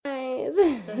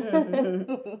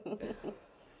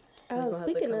guys.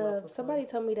 Speaking of, somebody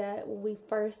told me that when we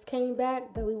first came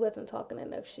back that we wasn't talking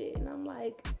enough shit, and I'm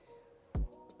like,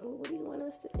 what do you want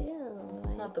us to do?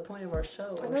 That's not the point of our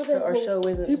show. Our show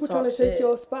isn't people to talk trying to take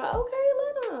your spot. Okay,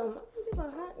 let them.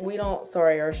 We don't.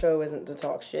 Sorry, our show isn't to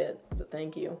talk shit. But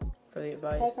thank you for the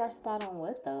advice. Take our spot on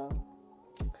what though?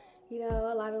 You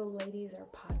know, a lot of ladies are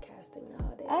podcasting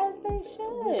nowadays. As they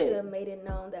should. We should have made it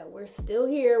known that we're still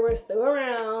here. We're still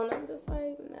around. I'm just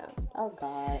like, no. Oh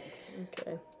God.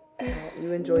 Okay. Well,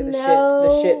 you enjoy the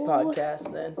shit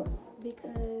podcast then.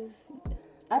 Because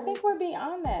I think we're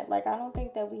beyond that. Like, I don't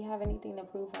think that we have anything to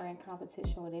prove or in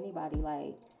competition with anybody.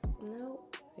 Like, no.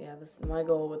 Yeah, my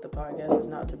goal with the podcast is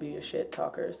not to be a shit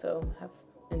talker. So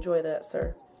enjoy that,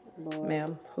 sir, Lord.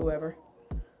 ma'am, whoever.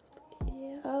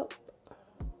 Yep.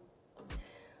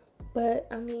 But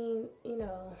I mean, you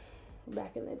know,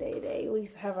 back in the day, we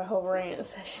used to have a whole rant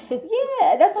session.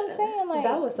 Yeah, that's what I'm saying. Like,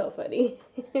 that was so funny.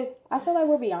 I feel like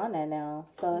we're beyond that now.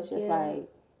 So it's just like,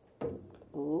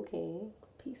 okay.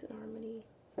 Peace and harmony.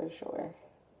 For sure.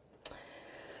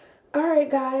 All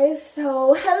right, guys.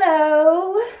 So,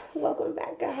 hello. Welcome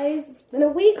back, guys. It's been a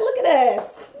week. Look at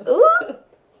us. Ooh.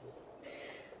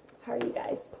 How are you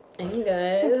guys? I'm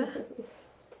good.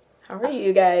 How are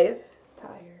you guys?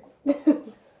 Tired.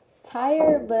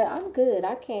 Tired, but I'm good.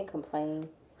 I can't complain.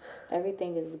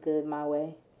 Everything is good my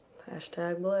way.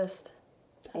 Hashtag blessed.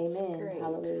 Amen. Great.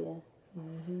 Hallelujah.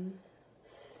 Mm-hmm.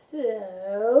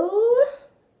 So,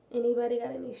 anybody got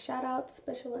any shout outs,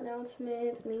 special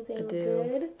announcements, anything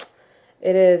good?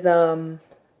 It is one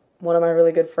of my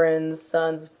really good friends'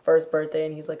 son's first birthday,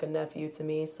 and he's like a nephew to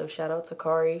me. So shout out to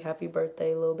Kari. Happy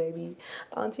birthday, little baby.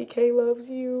 Auntie K loves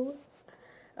you.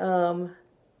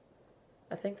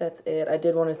 I think that's it. I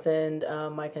did want to send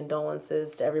my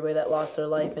condolences to everybody that lost their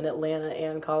life in Atlanta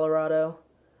and Colorado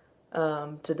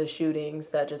to the shootings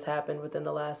that just happened within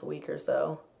the last week or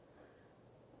so.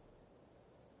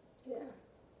 Yeah.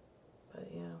 But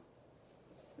yeah.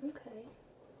 Okay.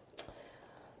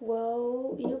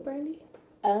 Well, you, Brandy?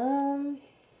 No.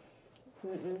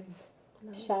 No.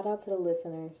 Shout out to the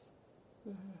listeners.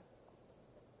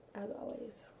 As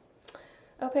always.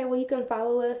 Okay, well, you can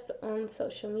follow us on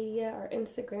social media. Our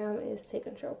Instagram is Take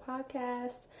Control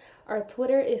Podcast. Our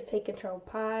Twitter is Take Control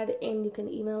Pod. And you can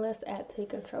email us at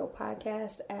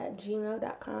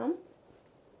takecontrolpodcast@gmail.com.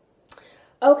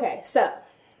 Okay, so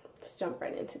let's jump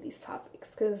right into these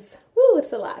topics because,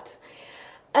 it's a lot.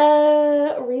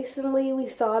 Recently we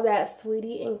saw that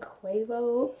Sweetie and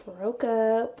Quavo broke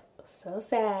up. So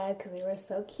sad because they were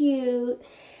so cute.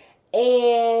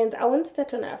 And I wanted to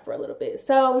touch on that for a little bit.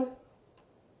 So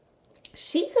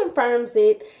she confirms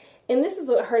it, and this is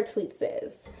what her tweet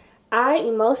says. I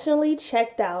emotionally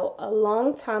checked out a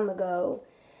long time ago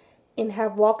and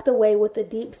have walked away with a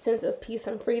deep sense of peace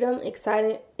and freedom,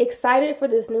 excited for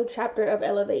this new chapter of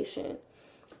elevation.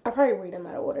 I'll probably read them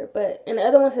out of order, but, and the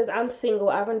other one says, I'm single.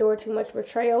 I've endured too much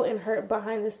betrayal and hurt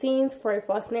behind the scenes for a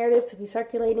false narrative to be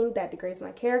circulating that degrades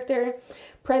my character.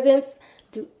 Presence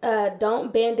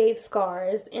don't band-aid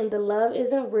scars, and the love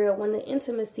isn't real when the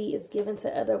intimacy is given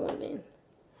to other women.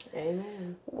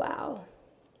 Amen. Wow.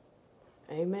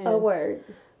 Amen. A word.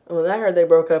 When I heard they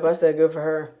broke up, I said good for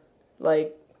her.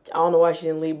 Like, I don't know why she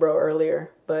didn't leave bro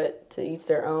earlier, but to each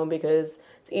their own, because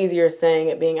it's easier saying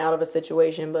it being out of a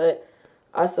situation, but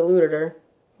I saluted her.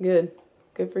 Good.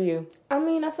 Good for you. I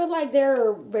mean, I feel like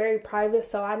they're very private,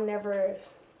 so I never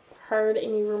heard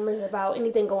any rumors about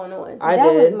anything going on.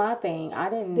 That was my thing. I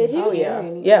didn't. Did you? Oh, yeah.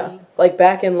 Anything. Yeah. Like,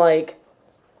 back in, like,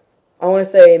 I want to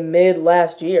say mid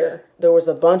last year, there was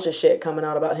a bunch of shit coming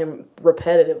out about him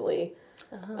repetitively.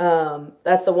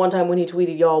 That's the one time when he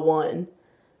tweeted, y'all won.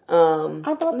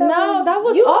 I thought that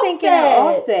was you Offset. thinking of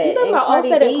Offset. You talking about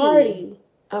Offset and Cardi.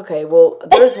 Okay, well,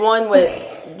 there's one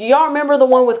with... Do y'all remember the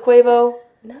one with Quavo?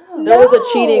 No. There was a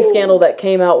cheating scandal that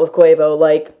came out with Quavo,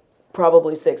 like,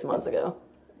 probably 6 months ago.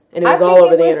 And it was all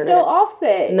over the internet. Still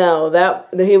Offset. No,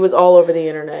 he was all over the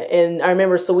internet. And I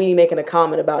remember Saweetie making a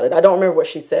comment about it. I don't remember what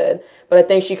she said, but I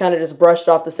think she kind of just brushed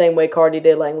off the same way Cardi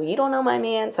did, like, well, you don't know my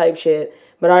man type shit.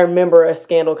 But I remember a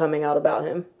scandal coming out about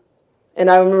him. And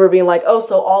I remember being like, oh,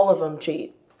 so all of them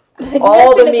cheat.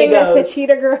 All the Migos. That said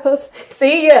cheater girls.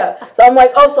 See, yeah. So I'm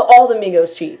like, oh, so all the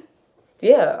Migos cheat.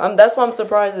 Yeah, that's why I'm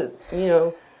surprised that,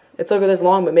 it took her this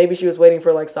long, but maybe she was waiting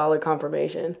for, like, solid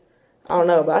confirmation. I don't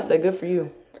know, but I said good for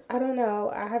you. I don't know.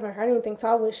 I haven't heard anything, so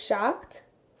I was shocked.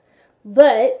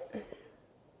 But,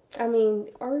 I mean,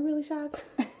 are we really shocked?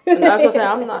 And I was going to say,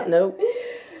 I'm not, nope.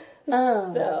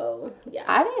 So, yeah.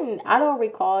 I don't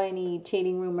recall any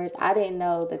cheating rumors. I didn't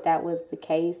know that was the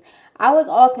case. I was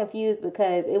all confused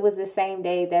because it was the same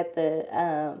day that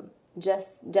the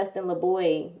Justin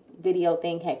LeBoy video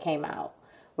thing had came out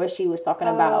where she was talking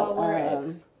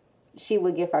about she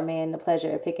would give her man the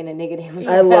pleasure of picking a nigga that was.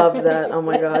 I love that. Oh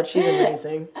my God, she's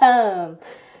amazing.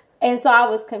 And so I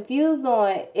was confused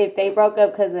on if they broke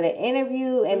up because of the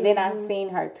interview, and then I seen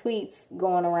her tweets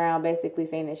going around basically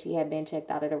saying that she had been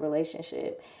checked out of the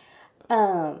relationship.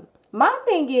 My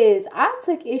thing is, I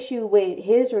took issue with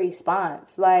his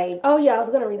response. Like, oh yeah, I was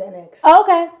gonna read that next.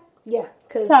 Okay. Yeah.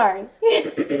 Sorry.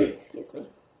 Excuse me.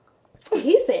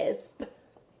 He says,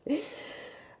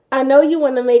 I know you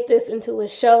want to make this into a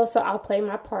show, so I'll play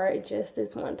my part just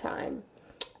this one time.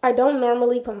 I don't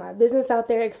normally put my business out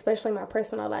there, especially my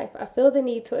personal life. I feel the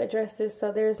need to address this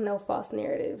so there's no false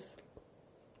narratives.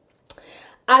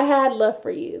 I had love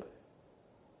for you.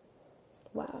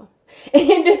 Wow.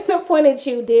 And disappointed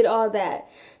you did all that.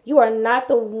 You are not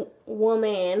the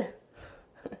woman.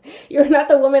 You're not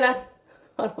the woman I...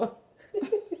 Hold on.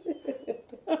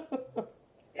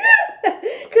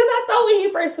 Because I thought when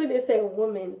he first tweeted it said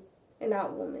woman and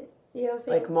not woman. You know what I'm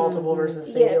saying? Like multiple versus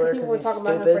singular. Yeah, because people were talking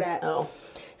about him for that. Oh.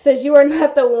 Says, you are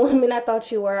not the woman I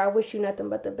thought you were. I wish you nothing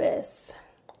but the best.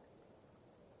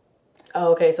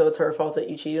 Oh, okay, so it's her fault that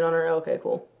you cheated on her? Okay,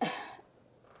 cool.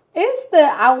 It's the,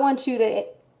 I want you to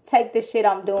take the shit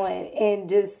I'm doing and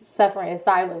just suffer in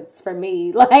silence for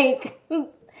me. Like,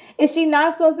 is she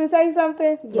not supposed to say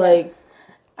something? Yeah. Like,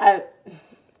 I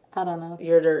don't know.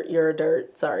 You're a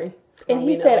dirt. Sorry. And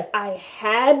he said, I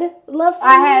had love for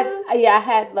you? I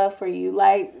had love for you.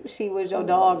 Like, she was your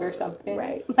dog or something.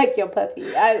 Right. Like your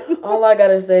puppy. All I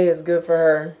gotta say is good for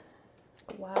her.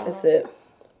 Wow. That's it.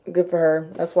 Good for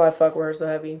her. That's why I fuck with her so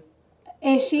heavy.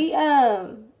 And she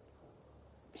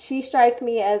strikes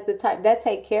me as the type, that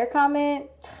take care comment.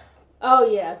 Oh,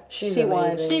 yeah. She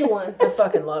won. She won. I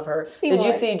fucking love her. Did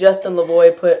you see Justin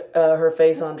LeBoy put her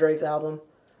face on Drake's album?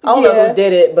 I don't know who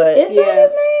did it, but... Is that his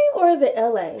name or is it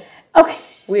L.A.? Okay.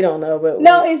 We don't know, but...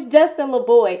 No, it's Justin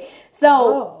LeBoy.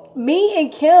 So, me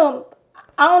and Kim,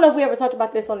 I don't know if we ever talked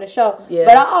about this on the show,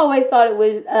 but I always thought it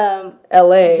was...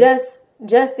 L.A.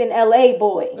 Justin L.A.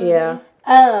 boy. Yeah.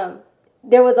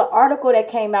 There was an article that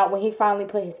came out when he finally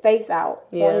put his face out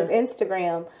on his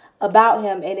Instagram about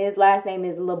him, and his last name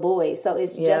is LeBoy, so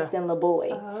it's Justin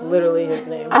LeBoy. It's literally his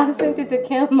name. I sent it to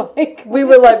Kim, like... We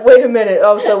were like, wait a minute.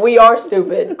 Oh, so we are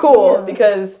stupid. Cool,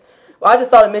 because... Well, I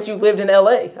just thought it meant you lived in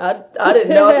L.A. I didn't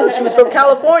know. I thought you was from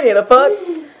California. The fuck?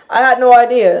 I had no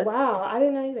idea. Wow, I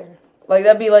didn't know either. Like,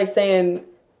 that'd be like saying,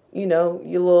 you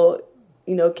little,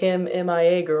 Kim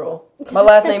MIA girl. My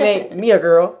last name ain't Mia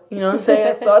girl. You know what I'm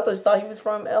saying? So I just thought he was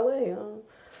from L.A.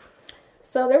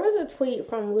 So there was a tweet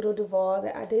from Little Duval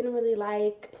that I didn't really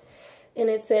like. And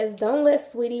it says, don't let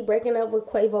Sweetie breaking up with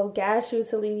Quavo gas you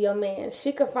to leave your man.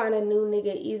 She could find a new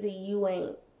nigga easy. You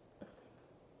ain't.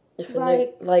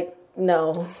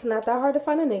 No. It's not that hard to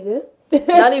find a nigga.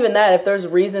 Not even that. If there's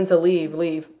reason to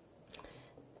leave.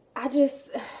 I just...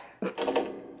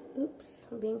 Oops,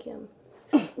 I'm being Kim.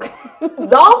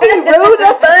 Don't be rude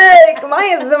to fuck. My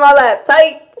hands is in my lap.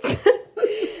 Tight.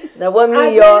 That wasn't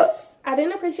me, y'all. I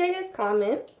didn't appreciate his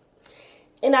comment.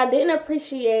 And I didn't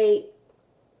appreciate...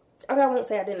 Okay, I won't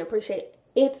say I didn't appreciate.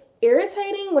 It's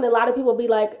irritating when a lot of people be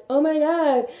like, oh my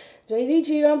God, Jay-Z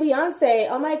cheated on Beyonce.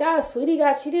 Oh my God, Sweetie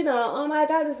got cheated on. Oh my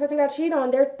God, this person got cheated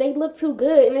on. They look too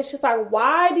good. And it's just like,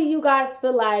 why do you guys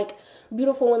feel like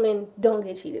beautiful women don't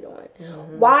get cheated on?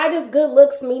 Mm-hmm. Why does good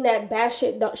looks mean that bad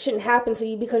shit shouldn't happen to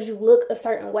you because you look a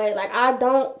certain way? Like, I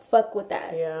don't fuck with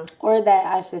that. Yeah. Or that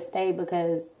I should stay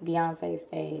because Beyonce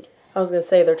stayed. I was going to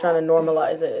say, they're trying to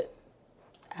normalize it.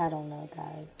 I don't know,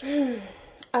 guys.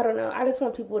 I don't know. I just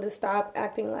want people to stop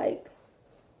acting like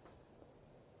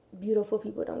beautiful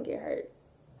people don't get hurt.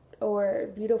 Or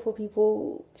beautiful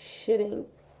people shouldn't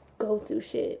go through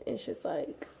shit. It's just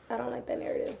like, I don't like that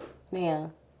narrative. Yeah.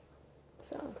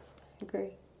 So.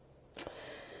 Agree.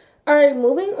 Alright,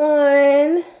 moving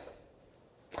on.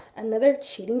 Another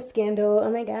cheating scandal.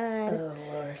 Oh my God. Oh,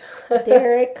 Lord.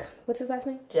 Derek. What's his last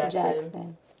name?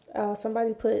 Jackson. Oh,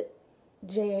 somebody put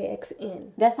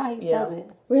Jaxn. That's how he spells it.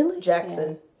 Really?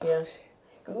 Jackson. Yeah.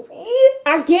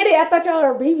 I get it. I thought y'all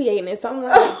were abbreviating it, so I'm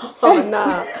like... Oh,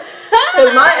 nah.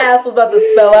 Because my ass was about to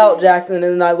spell out Jackson,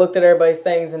 and then I looked at everybody's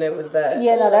things, and it was that.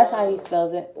 Yeah, no, that's how he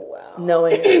spells it. Wow.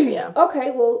 Knowing it, yeah.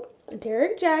 Okay, well,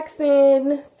 Derek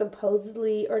Jackson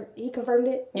supposedly... Or he confirmed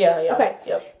it? Yeah. Okay.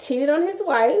 Yep. Cheated on his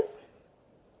wife.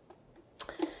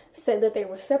 Said that they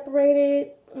were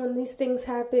separated when these things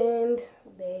happened.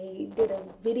 They did a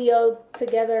video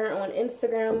together on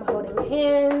Instagram holding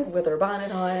hands. With her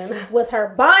bonnet on. With her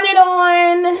bonnet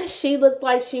on. She looked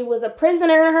like she was a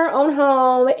prisoner in her own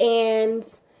home. And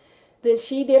Then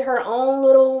she did her own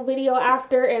little video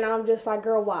after, and I'm just like,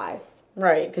 girl, why?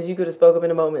 Right, because you could have spoke up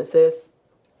in a moment, sis.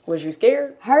 Was you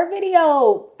scared? Her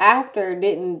video after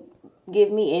didn't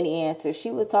give me any answers.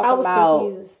 She was talking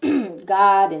about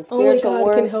God and spiritual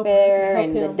warfare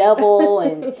and the devil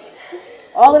and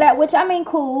all of that, which I mean,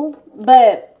 cool.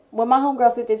 But when my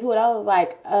homegirl sent it to it, I was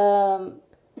like,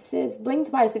 sis, blink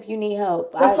twice if you need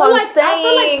help. That's what I'm saying. I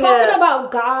feel like talking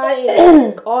about God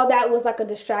and all that was like a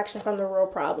distraction from the real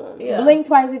problem. Yeah. Blink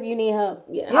twice if you need help.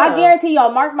 Yeah. I guarantee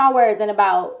y'all, mark my words, in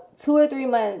about 2 or 3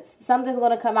 months, something's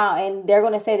going to come out and they're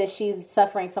going to say that she's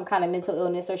suffering some kind of mental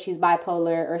illness or she's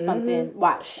bipolar or something.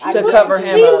 Watch. To cover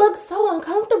him She up. looked so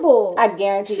uncomfortable. I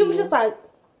guarantee she was just like...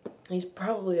 He's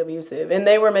probably abusive. And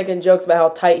they were making jokes about how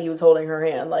tight he was holding her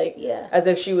hand. Like, as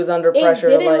if she was under pressure.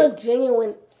 It didn't look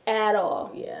genuine at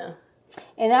all. Yeah.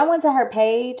 And I went to her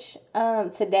page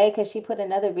today because she put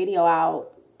another video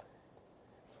out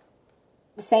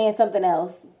saying something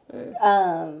else.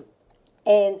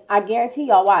 And I guarantee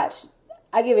y'all, watch.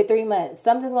 I give it 3 months.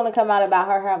 Something's going to come out about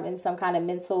her having some kind of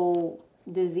mental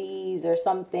disease or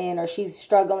something, or she's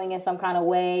struggling in some kind of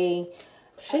way.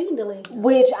 She need to leave.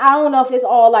 Which I don't know if it's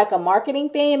all like a marketing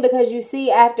thing, because you see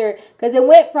after, because it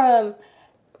went from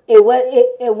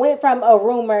a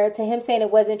rumor to him saying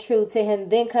it wasn't true to him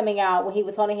then coming out when he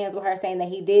was holding hands with her saying that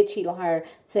he did cheat on her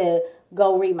to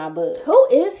go read my book. Who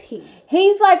is he?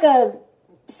 He's like a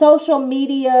social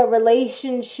media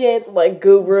relationship like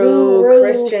guru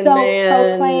Christian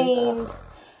self-proclaimed man.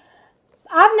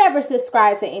 I've never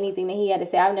subscribed to anything that he had to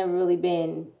say. I've never really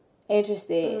been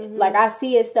interested. Like, I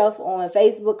see his stuff on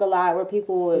Facebook a lot where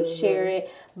people will share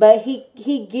it, but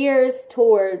he gears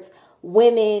towards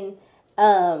women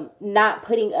not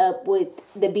putting up with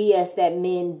the BS that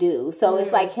men do. So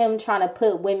it's like him trying to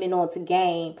put women onto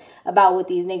game about what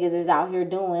these niggas is out here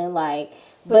doing. Like,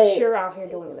 but you're out here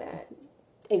doing that.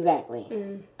 Exactly.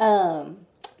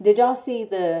 Did y'all see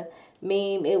the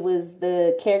meme? It was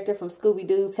the character from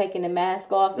Scooby-Doo taking the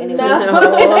mask off, and it was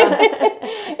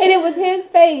and it was his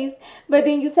face, but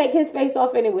then you take his face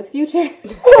off and it was Future.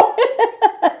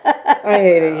 I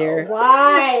hate it here.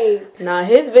 Why? Nah,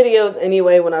 his videos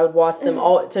anyway, when I would watch them,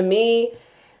 all to me,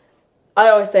 I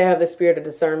always say I have the spirit of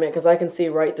discernment, because I can see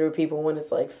right through people when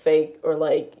it's like fake, or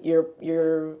like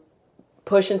you're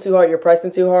pushing too hard, you're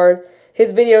pressing too hard.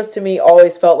 His videos to me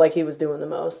always felt like he was doing the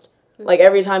most. Like,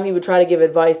 every time he would try to give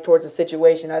advice towards a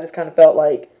situation, I just kind of felt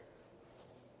like,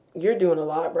 you're doing a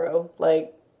lot, bro.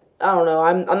 Like, I don't know.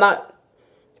 I'm not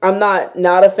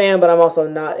a fan, but I'm also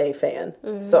not a fan.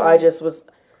 So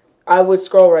I would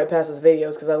scroll right past his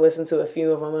videos because I listened to a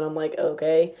few of them and I'm like,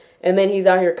 okay. And then he's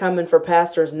out here coming for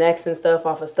pastors' necks and stuff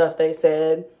off of stuff they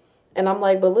said. And I'm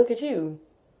like, but look at you.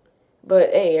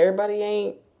 But hey, everybody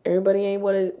ain't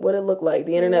what it looked like.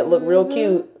 The internet looked real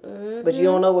cute, but you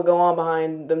don't know what go on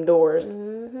behind them doors.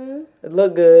 It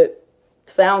look good,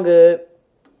 sound good.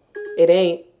 It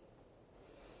ain't.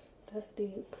 That's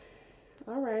deep.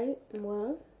 All right.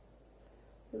 Well,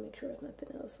 let me make sure there's nothing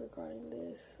else regarding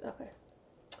this. Okay.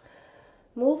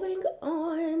 Moving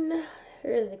on.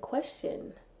 Here is a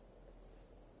question.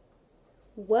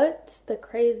 What's the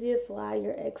craziest lie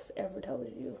your ex ever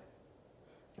told you?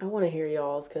 I want to hear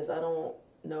y'all's because I don't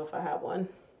know if I have one.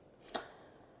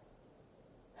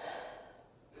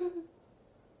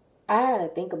 I had to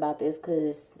think about this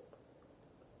because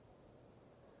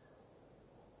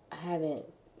I've been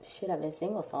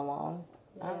single so long.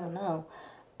 Yeah. I don't know.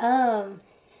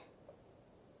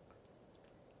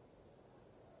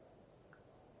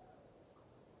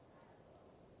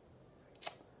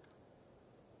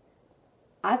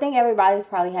 I think everybody's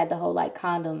probably had the whole like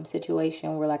condom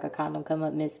situation where like a condom come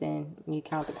up missing and you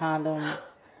count the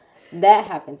condoms. That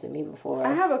happened to me before.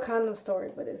 I have a condom story,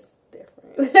 but it's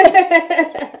different.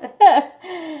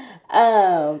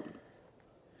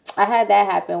 I had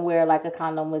that happen where like a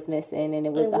condom was missing and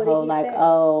it was the whole like,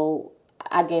 oh,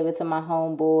 I gave it to my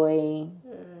homeboy,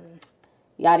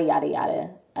 yada yada yada.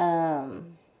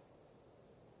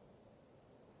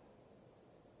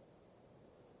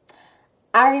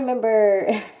 I remember.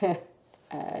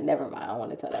 Never mind. I don't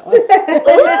want to tell that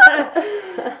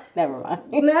one. Never mind.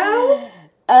 No.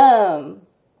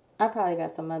 I probably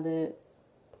got some other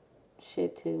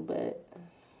shit too, but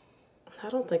I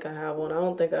don't think I have one. I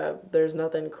don't think there's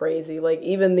nothing crazy. Like,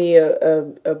 even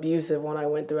the abusive one I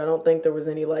went through, I don't think there was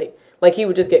any, like he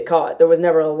would just get caught. There was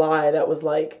never a lie that was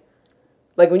like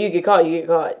when you get caught, you get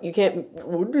caught. You can't,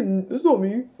 it's not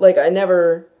me. Like, I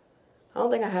don't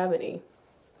think I have any.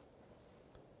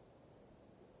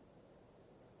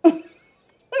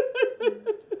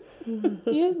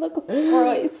 You look like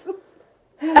Royce.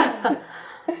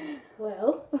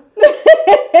 Well.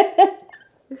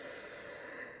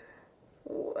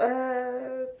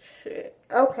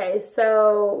 Okay,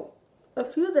 so a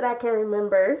few that I can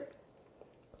remember.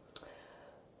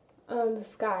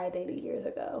 This guy I dated years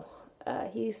ago.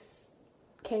 He's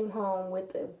came home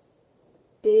with a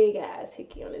big ass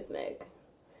hickey on his neck,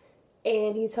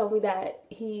 and he told me that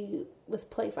he was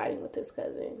play fighting with his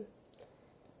cousin.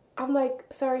 I'm like,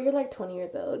 sorry, you're like 20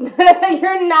 years old.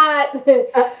 You're not.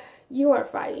 You weren't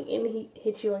fighting, and he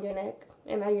hit you on your neck,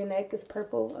 and now your neck is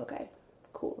purple. Okay,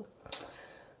 cool.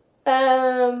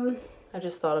 I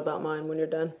just thought about mine when you're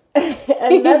done.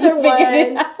 Another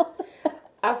one.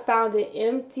 I found an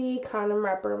empty condom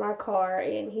wrapper in my car,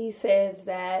 and he says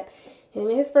that him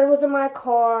and his friend was in my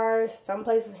car. Some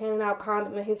place was handing out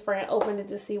condom, and his friend opened it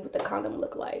to see what the condom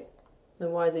looked like.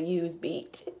 Then why is it used,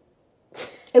 beat?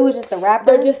 It was just the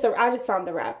wrapper? I just found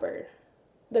the wrapper.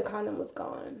 The condom was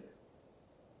gone.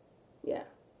 Yeah.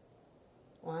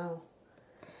 Wow.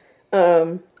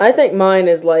 I think mine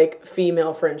is like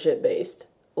female friendship based.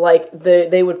 Like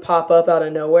they would pop up out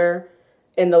of nowhere,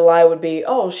 and the lie would be,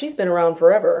 "Oh, she's been around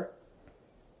forever."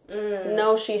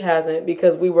 No, she hasn't,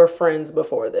 because we were friends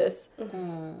before this.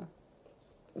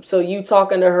 So you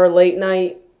talking to her late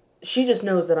night, she just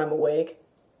knows that I'm awake.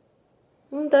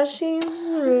 Does she?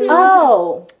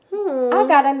 Oh, I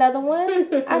got another one.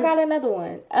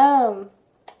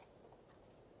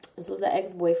 This was an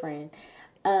ex-boyfriend.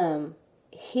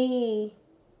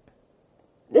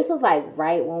 This was like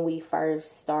right when we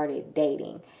first started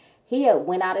dating. He had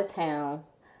went out of town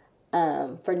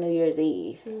for New Year's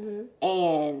Eve,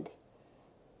 and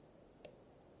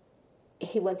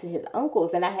he went to his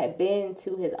uncle's, and I had been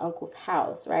to his uncle's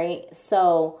house, right?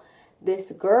 So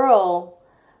this girl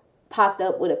popped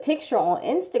up with a picture on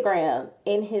Instagram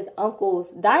in his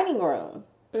uncle's dining room,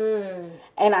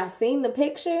 and I seen the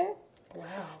picture. Wow.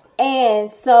 And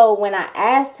so when I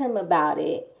asked him about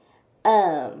it,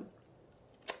 long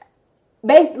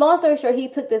story short, he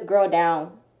took this girl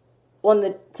down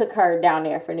took her down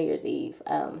there for New Year's Eve,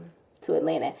 to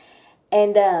Atlanta,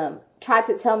 and tried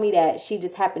to tell me that she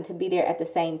just happened to be there at the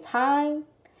same time,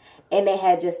 and they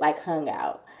had just like hung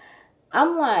out.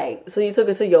 I'm like, so you took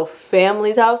her to your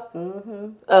family's house? Mm-hmm.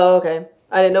 Oh, okay.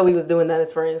 I didn't know he was doing that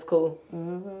as friends. Cool.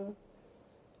 Mm-hmm.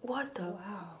 What the?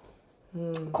 Wow.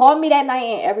 Called me that night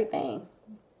and everything.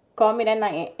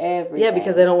 Yeah,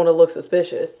 because they don't want to look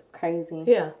suspicious. Crazy.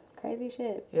 Yeah. Crazy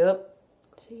shit. Yep.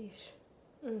 Jeez.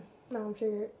 Now I'm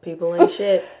triggered. People ain't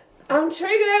shit. I'm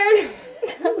triggered.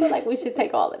 I feel like we should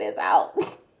take all of this out.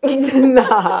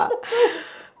 Nah.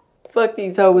 Fuck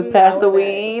these hoes past the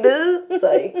weed. It's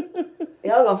like,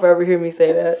 y'all gonna forever hear me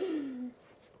say that.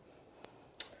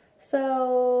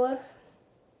 So,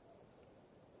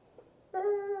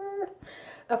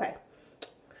 okay.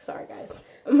 Sorry, guys.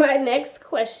 My next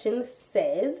question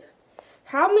says,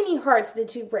 how many hearts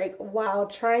did you break while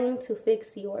trying to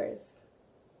fix yours?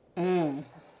 And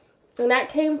that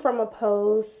came from a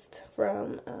post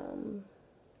from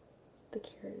the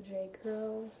Kira J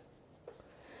girl.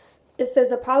 It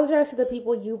says, apologize to the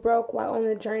people you broke while on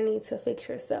the journey to fix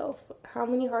yourself. How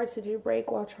many hearts did you break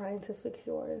while trying to fix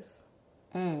yours?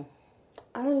 I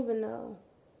don't even know.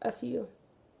 A few.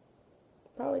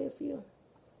 Probably a few.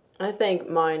 I think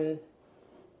mine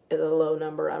is a low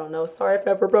number. I don't know. Sorry if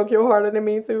I ever broke your heart. I didn't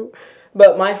mean to.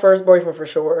 But my first boyfriend for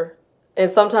sure.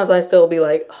 And sometimes I still be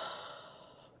like, oh.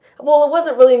 Well, it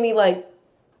wasn't really me like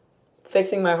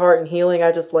fixing my heart and healing.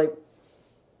 I just like,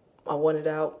 I wanted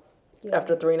out. Yeah.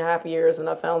 After 3.5 years, and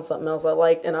I found something else I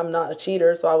liked, and I'm not a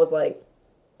cheater, so I was like,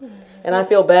 and I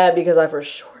feel bad because I for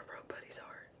sure broke Buddy's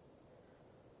heart.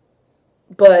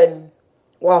 But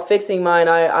while fixing mine,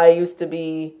 I used to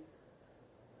be,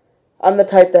 I'm the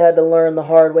type that had to learn the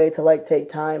hard way to like take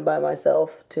time by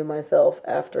myself, to myself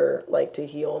after like to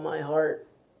heal my heart.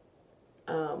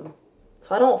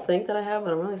 So I don't think that I have,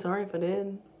 but I'm really sorry if I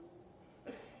did.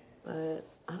 But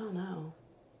I don't know.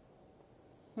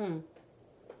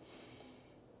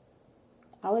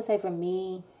 I would say for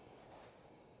me,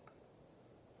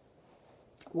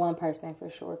 one person for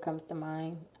sure comes to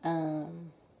mind.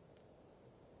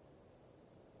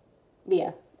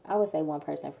 Yeah, I would say one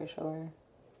person for sure.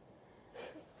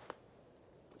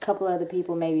 A couple other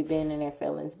people maybe been in their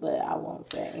feelings, but I won't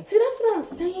say. See, that's what I'm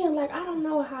saying. Like, I don't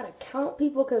know how to count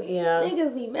people because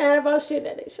niggas be mad about shit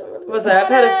that they shouldn't really be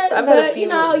mad I've had a few. You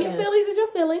know, your feelings is your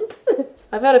feelings.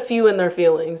 I've had a few in their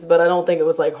feelings, but I don't think it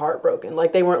was like heartbroken.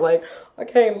 Like, they weren't like, I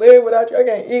can't live without you, I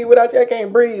can't eat without you, I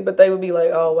can't breathe. But they would be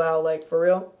like, oh, wow, like, for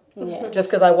real? Yeah. Just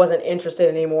because I wasn't interested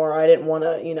anymore. I didn't want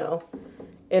to,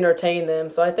 entertain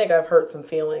them. So I think I've hurt some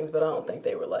feelings, but I don't think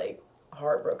they were like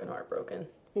heartbroken.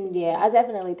 Yeah, I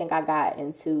definitely think I got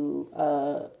into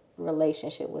a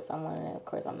relationship with someone, and of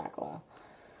course I'm not going to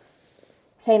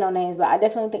say no names, but I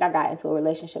definitely think I got into a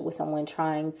relationship with someone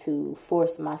trying to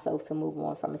force myself to move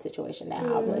on from a situation that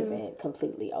I wasn't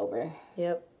completely over.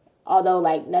 Yep. Although,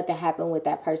 like, nothing happened with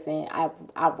that person,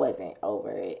 I wasn't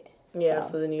over it. Yeah,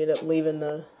 so then you end up leaving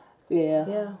the...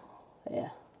 Yeah.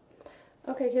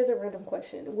 Okay, here's a random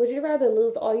question. Would you rather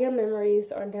lose all your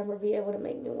memories or never be able to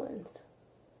make new ones?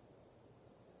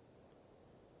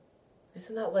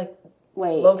 Isn't that, like,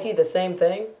 Wait. low-key the same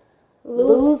thing?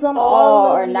 Lose them all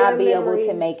or of not your be able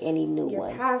to memories, make any new your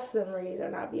ones. past memories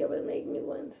or not be able to make new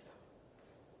ones.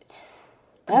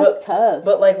 That's tough.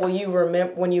 But, like, will you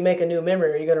remember... When you make a new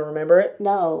memory, are you going to remember it?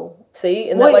 No. See?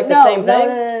 Isn't that, like, the same thing?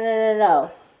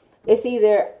 No. It's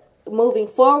either... Moving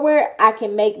forward, I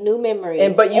can make new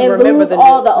memories, But you and remember lose the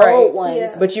all new, the right. old ones.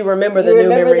 Yeah. But you remember the new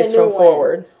memories from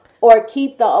forward. Or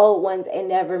keep the old ones and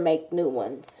never make new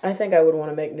ones. I think I would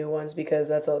want to make new ones because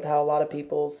that's how a lot of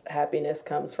people's happiness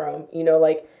comes from. You know,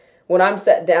 like, when I'm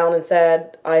sat down and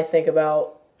sad, I think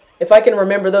about... If I can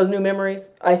remember those new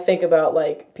memories, I think about,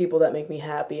 like, people that make me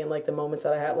happy and, like, the moments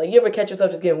that I had. Like, you ever catch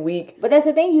yourself just getting weak? But that's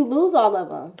the thing, you lose all of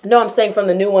them. No, I'm saying from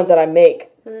the new ones that I make.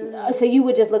 So you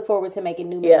would just look forward to making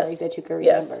new memories that you can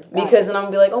remember. Yes, because then I'm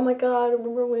going to be like, oh my God, I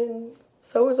remember when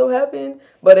so-and-so happened.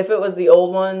 But if it was the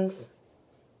old ones,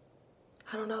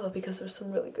 I don't know, because there's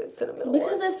some really good sentimental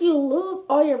Because ones. if you lose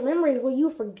all your memories, will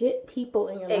you forget people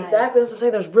in your life? Exactly, that's what I'm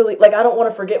saying. There's really, like, I don't want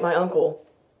to forget my uncle.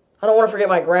 I don't want to forget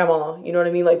my grandma. You know what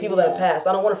I mean? Like, people that have passed.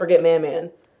 I don't want to forget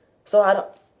Man. So I don't...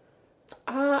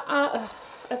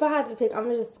 If I had to pick, I'm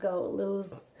going to just go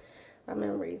lose my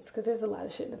memories. Because there's a lot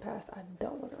of shit in the past I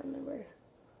don't want to remember.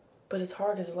 But it's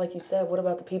hard because, like you said, what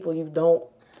about the people you don't...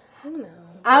 I don't know.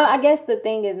 I guess the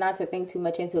thing is not to think too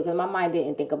much into it, because my mind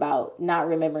didn't think about not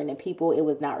remembering the people. It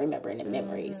was not remembering the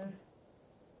memories.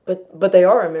 But they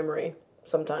are a memory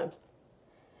sometimes.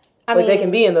 I Like, mean, they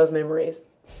can be in those memories.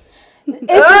 It's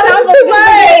This is too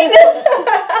late!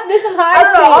 This some high I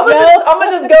don't know. shit, I'm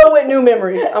gonna just go with new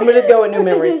memories. I'm gonna just go with new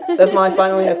memories. That's my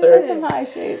final That's answer some high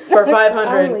shit. for I'm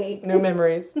 500 weak. new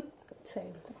memories.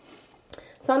 Same.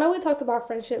 So I know we talked about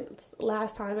friendships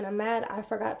last time, and I'm mad I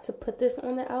forgot to put this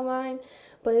on the outline,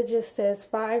 but it just says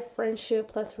 5 friendship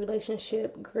plus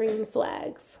relationship green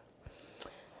flags.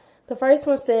 The first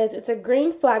one says it's a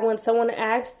green flag when someone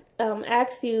asks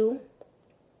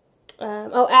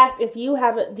if you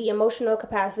have the emotional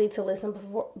capacity to listen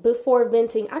before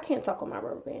venting. I can't talk on my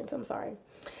rubber bands. I'm sorry.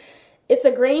 It's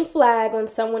a green flag when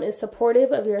someone is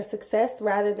supportive of your success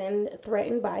rather than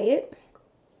threatened by it.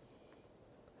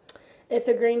 It's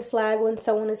a green flag when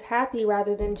someone is happy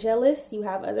rather than jealous. You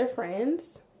have other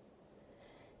friends.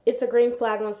 It's a green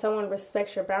flag when someone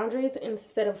respects your boundaries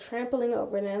instead of trampling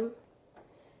over them.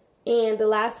 And the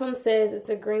last one says it's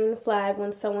a green flag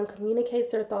when someone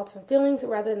communicates their thoughts and feelings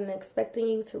rather than expecting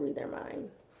you to read their mind.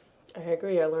 I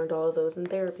agree. I learned all of those in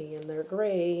therapy, and they're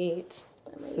great.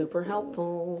 Super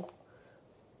helpful.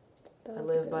 I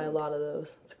live by a lot of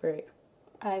those. It's great.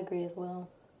 I agree as well.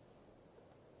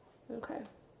 Okay.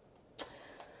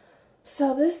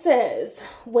 So this says,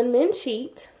 when men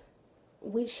cheat,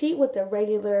 we cheat with the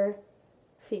regular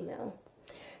female.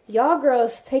 Y'all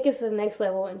girls take it to the next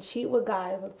level and cheat with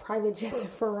guys with private jets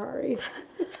and Ferraris.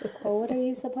 Well, what are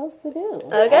you supposed to do?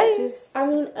 Okay. I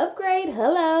mean, upgrade,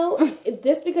 hello.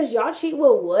 Just because y'all cheat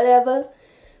with whatever,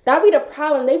 that'd be the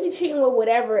problem. They be cheating with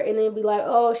whatever and then be like,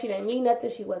 oh, she didn't mean nothing,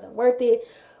 she wasn't worth it.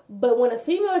 But when a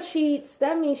female cheats,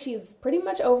 that means she's pretty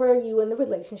much over you in the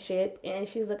relationship and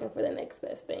she's looking for the next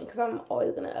best thing. Because I'm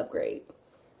always going to upgrade.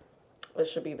 That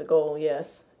should be the goal,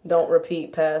 yes. Don't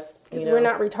repeat past, Because we're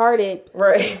not retarded.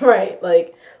 Right, right.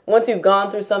 Like, once you've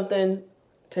gone through something,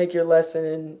 take your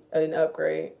lesson and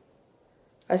upgrade.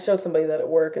 I showed somebody that at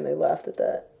work and they laughed at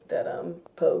that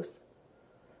post.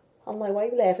 I'm like, why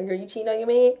you laughing, girl? You cheating on your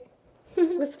man?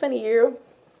 What's funny, girl?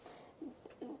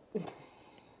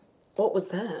 What was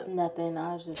that? Nothing.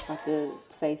 I was just about to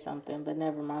say something, but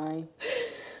never mind.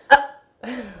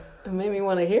 It made me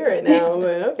want to hear it now,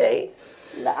 but okay.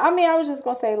 I mean, I was just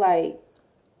going to say, like,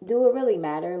 do it really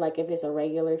matter, like, if it's a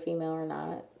regular female or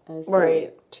not? It's still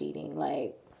Right. cheating,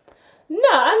 like... No,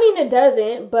 I mean, it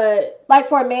doesn't, but... Like,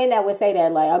 for a man that would say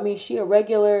that, like, I mean, she a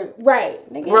regular... Right.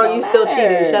 Nigga, Bro, you still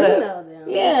cheating. Shut You up. know them.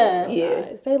 Yeah. Yeah.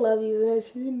 Guys, they love you.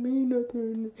 She didn't mean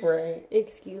nothing. Right.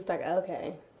 Excuse, like,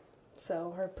 okay.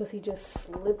 So her pussy just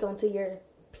slipped onto your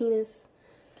penis.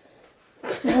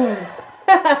 The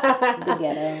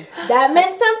ghetto. That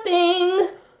meant something.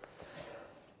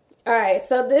 All right,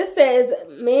 so this says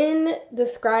men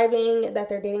describing that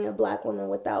they're dating a black woman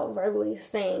without verbally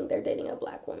saying they're dating a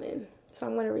black woman. So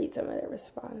I'm going to read some of their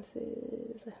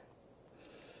responses.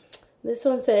 This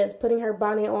one says putting her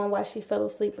bonnet on while she fell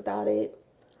asleep without it.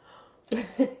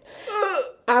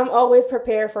 I'm always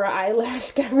prepared for an eyelash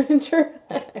scavenger.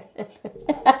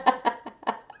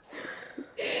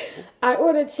 I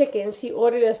ordered chicken. She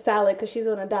ordered a salad because she's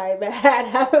on a diet, but had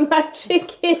half of my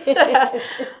chicken.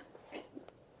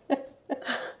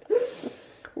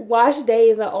 Wash day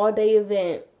is an all-day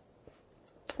event.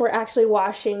 We're actually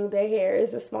washing their hair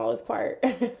is the smallest part.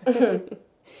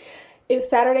 It's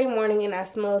Saturday morning and I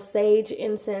smell sage,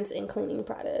 incense, and cleaning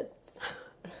products.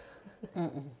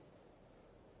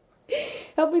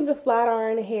 Helping to flat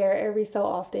iron hair every so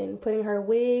often. Putting her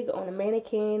wig on a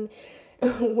mannequin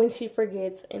when she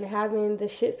forgets. And having the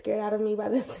shit scared out of me by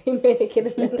the same mannequin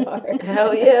in the dark.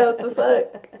 Hell yeah, what the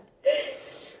fuck?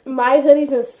 My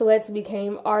hoodies and sweats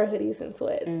became our hoodies and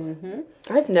sweats.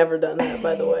 I've never done that,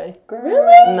 by the way.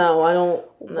 Really? No, I don't.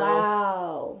 No.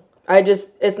 Wow.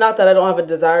 It's not that I don't have a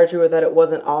desire to or that it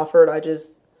wasn't offered. I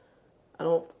don't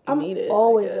need it. I'm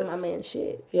always in my man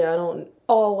shit. Yeah, I don't.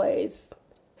 Always.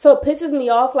 So it pisses me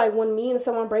off, like, when me and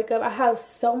someone break up, I have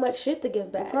so much shit to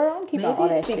give back. Girl, I'm keeping Maybe all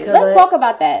that it's shit. because Let's talk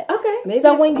about that. Okay. Maybe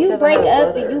So it's when you because I break have a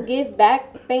up, do brother. you give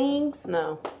back things?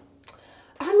 No.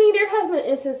 I mean, there has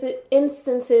been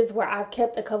instances where I've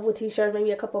kept a couple of t-shirts,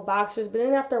 maybe a couple of boxers, but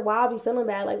then after a while, I be feeling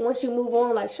bad. Like, once you move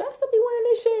on, like, should I still be wearing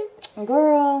this shit?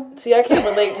 Girl. See, I can't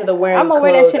relate to the wearing I'm gonna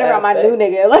wear that shit around my new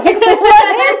nigga. Like,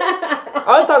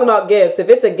 I was talking about gifts. If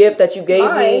it's a gift that you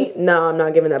gave me, no, I'm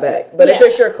not giving that back. But if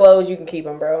it's your clothes, you can keep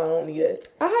them, bro. I don't need it.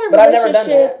 I had But a I've never done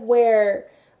relationship that. where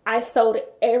I sold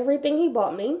everything he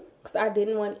bought me because I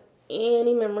didn't want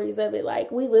any memories of it.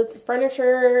 Like, we lived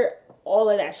furniture,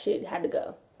 all of that shit had to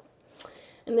go.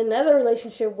 And then another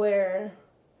relationship where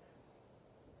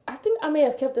I think I may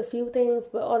have kept a few things,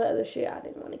 but all the other shit I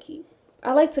didn't want to keep.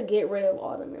 I like to get rid of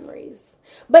all the memories.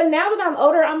 But now that I'm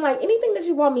older, I'm like, anything that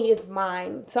you bought me is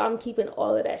mine. So I'm keeping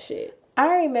all of that shit.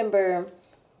 I remember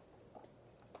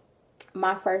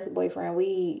my first boyfriend,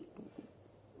 we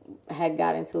had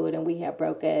got into it and we had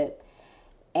broke up.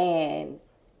 And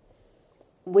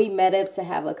we met up to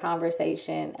have a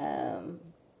conversation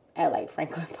at like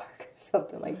Franklin Park or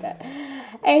something like that.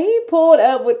 And he pulled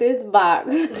up with this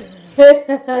box.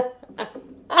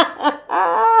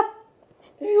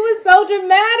 He was so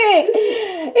dramatic.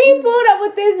 He pulled up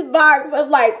with this box of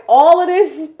like all of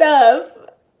this stuff.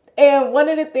 And one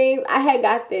of the things, I had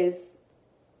got this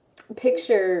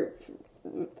picture.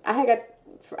 I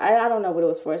don't know what it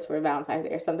was for Valentine's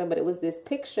Day or something, but it was this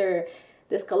picture,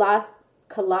 this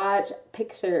collage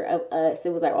picture of us.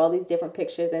 It was like all these different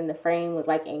pictures and the frame was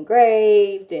like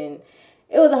engraved and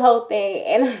it was a whole thing.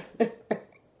 And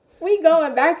we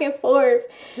going back and forth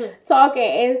talking.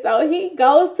 And so he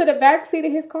goes to the back seat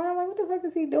of his car. I'm like, what the fuck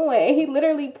is he doing? And he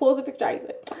literally pulls a picture out. He's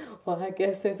like, well, I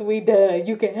guess since we done,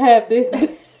 you can have this.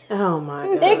 Oh my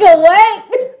God. Nigga,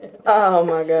 what? Oh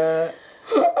my God.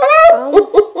 I'm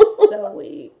so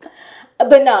weak.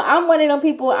 But no, I'm one of them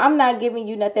people. I'm not giving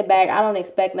you nothing back. I don't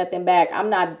expect nothing back.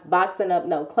 I'm not boxing up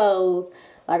no clothes.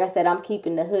 Like I said, I'm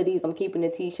keeping the hoodies. I'm keeping the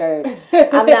t-shirts.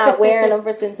 I'm not wearing them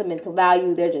for sentimental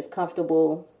value. They're just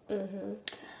comfortable.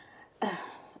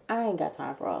 I ain't got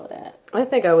time for all of that. I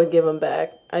think I would give them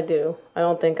back. I do. I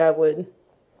don't think I would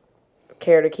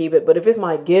care to keep it. But if it's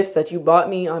my gifts that you bought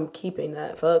me, I'm keeping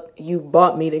that. Fuck, you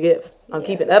bought me the gift. I'm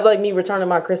keeping. That'd be like me returning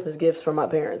my Christmas gifts from my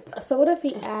parents. So what if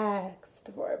he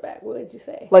asked for it back? What would you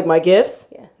say? Like my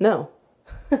gifts? Yeah. No.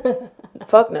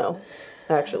 Fuck no.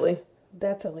 Actually.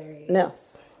 That's hilarious. No.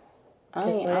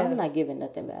 I'm not giving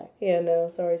nothing back. Yeah, no.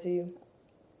 Sorry to you.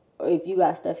 If you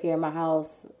got stuff here in my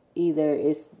house, either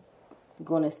it's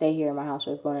going to stay here in my house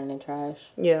or it's going in the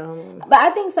trash. Yeah. But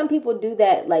I think some people do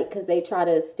that, like, because they try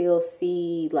to still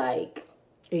see, like...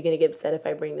 Are you going to get upset if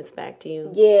I bring this back to you?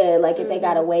 Yeah, like if they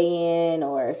got to weigh in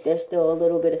or if there's still a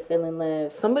little bit of feeling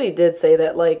left. Somebody did say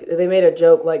that, like, they made a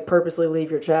joke, like, purposely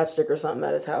leave your chapstick or something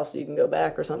at his house so you can go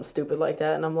back or something stupid like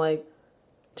that. And I'm like,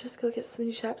 just go get some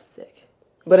new chapstick.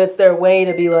 But it's their way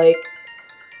to be like...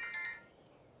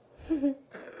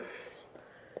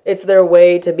 It's their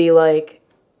way to be like,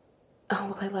 oh,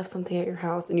 well, I left something at your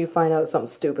house. And you find out something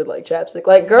stupid like chapstick.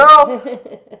 Like, girl,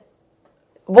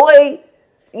 boy,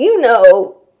 you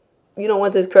know, you don't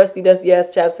want this crusty, dusty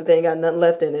ass chapstick that ain't got nothing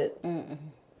left in it.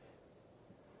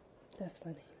 That's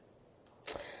funny.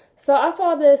 So I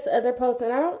saw this other post,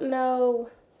 and I don't know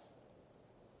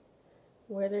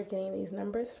where they're getting these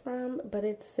numbers from, but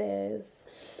it says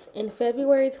in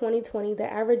February 2020, the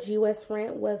average U.S.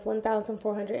 rent was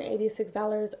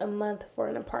 $1,486 a month for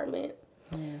an apartment.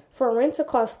 For rent to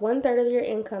cost 1/3 of your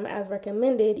income as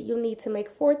recommended, you need to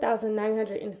make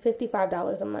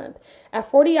 $4,955 a month. At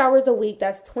 40 hours a week,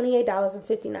 that's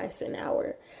 $28.59 an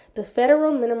hour. The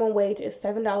federal minimum wage is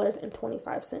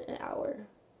 $7.25 an hour.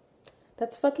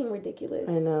 That's fucking ridiculous.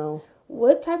 I know.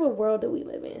 What type of world do we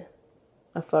live in?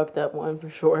 A fucked up one for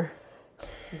sure.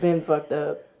 Been fucked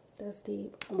up. That's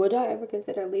deep. Would y'all ever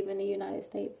consider leaving the United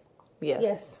States? Yes.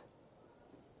 Yes,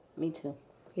 Me too.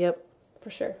 Yep. for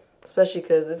sure. Especially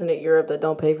because isn't it Europe that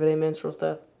don't pay for their menstrual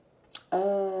stuff?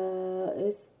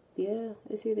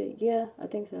 It's either, yeah, I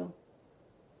think so.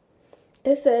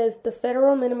 It says the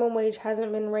federal minimum wage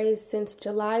hasn't been raised since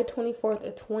July 24th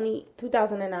of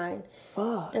 2009.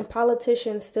 Fuck. And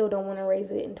politicians still don't want to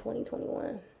raise it in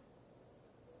 2021.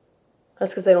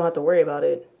 That's because they don't have to worry about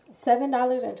it.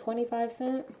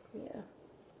 $7.25? Yeah.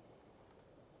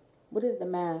 What is the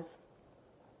math?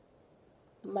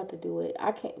 I'm about to do it.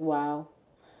 I can't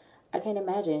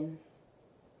imagine.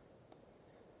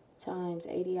 Times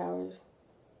 80 hours.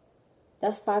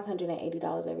 That's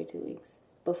 $580 every 2 weeks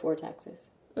before taxes.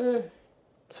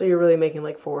 So you're really making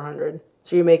like $400.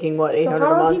 So you're making what, $800 So a how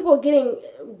are month? people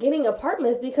getting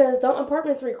apartments? Because don't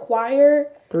apartments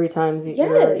require 3 times a Yes.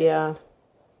 year? Yeah.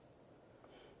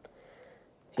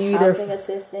 You either Housing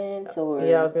assistance or...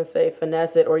 I was gonna say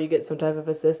finesse it, or you get some type of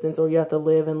assistance, or you have to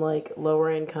live in like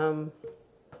lower income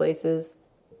places.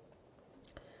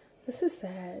 This is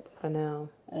sad. I know.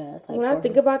 Yeah, it's like When I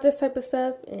think about this type of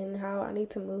stuff and how I need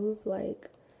to move, like,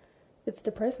 it's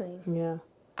depressing. Yeah.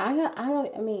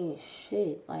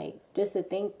 Shit, like, just to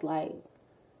think, like,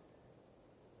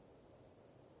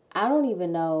 I don't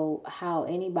even know how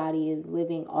anybody is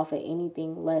living off of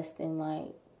anything less than,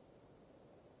 like,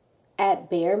 at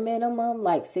bare minimum,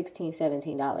 like $16,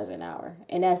 $17 an hour.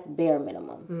 And that's bare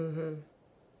minimum. Mm-hmm.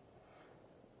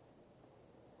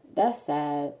 That's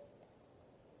sad.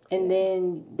 And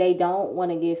then they don't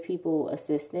want to give people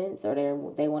assistance, or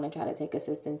they want to try to take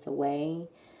assistance away.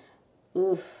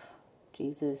 Oof,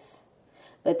 Jesus.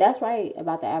 But that's right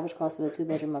about the average cost of a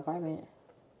 2-bedroom apartment.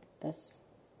 That's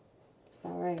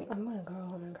about right. I'm gonna go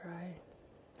home and cry.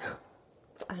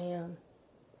 I am.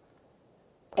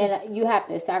 And you have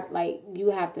to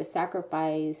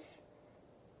sacrifice.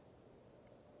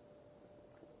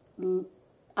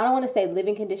 I don't want to say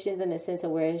living conditions in the sense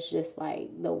of where it's just like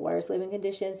the worst living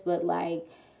conditions, but like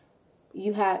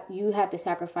you have to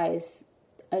sacrifice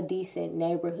a decent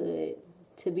neighborhood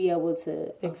to be able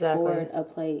to afford a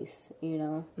place, you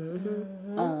know,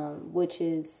 which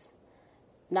is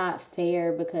not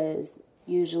fair because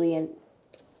usually in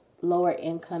lower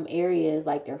income areas,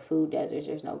 like their food deserts,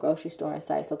 there's no grocery store in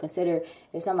sight. So consider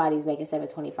if somebody's making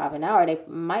 $7.25 an hour, they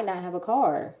might not have a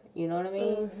car. You know what I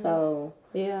mean? So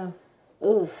yeah.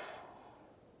 Oof.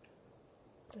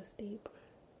 That's deep.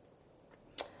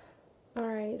 All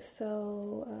right,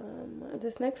 so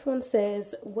this next one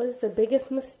says, what is the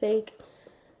biggest mistake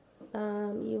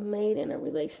you've made in a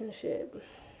relationship?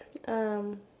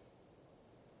 So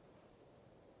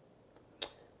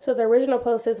the original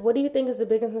post says, what do you think is the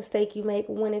biggest mistake you make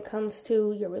when it comes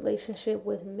to your relationship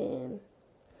with men?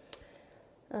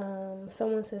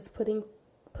 Someone says putting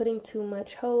too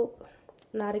much hope,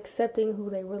 not accepting who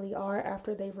they really are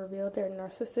after they've revealed their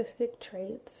narcissistic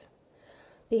traits,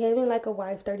 behaving like a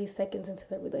wife 30 seconds into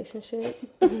the relationship,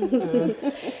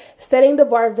 setting the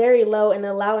bar very low and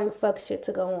allowing fuck shit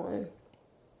to go on.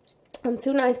 I'm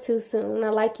too nice too soon. I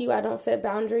like you. I don't set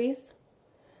boundaries.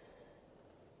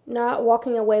 Not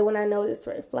walking away when I notice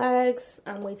red flags.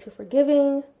 I'm way too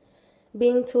forgiving.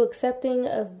 Being too accepting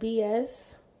of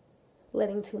BS.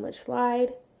 Letting too much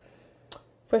slide.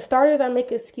 For starters, I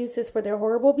make excuses for their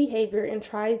horrible behavior and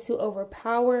try to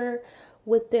overpower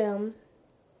with them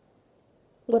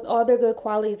with all their good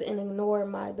qualities and ignore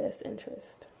my best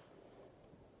interest.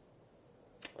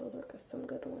 Those are some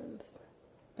good ones.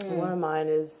 One of mine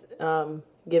is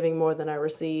giving more than I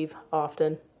receive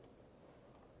often.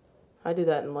 I do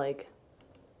that in like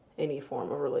any form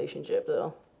of relationship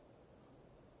though.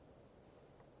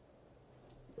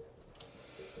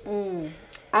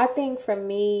 I think for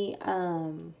me,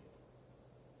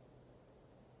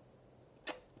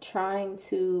 trying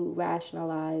to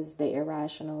rationalize the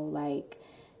irrational, like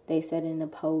they said in the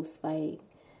post, like,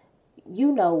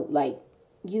 you know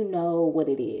what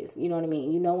it is. You know what I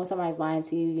mean? You know when somebody's lying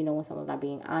to you. You know when someone's not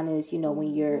being honest. You know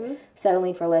when you're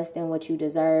settling for less than what you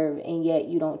deserve, and yet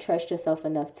you don't trust yourself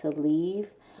enough to leave.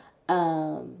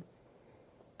 I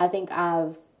think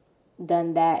I've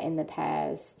done that in the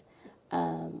past.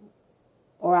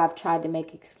 Or I've tried to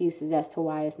make excuses as to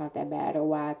why it's not that bad, or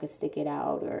why I could stick it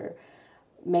out, or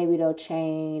maybe they'll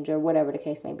change, or whatever the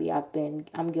case may be.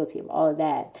 I'm guilty of all of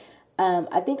that.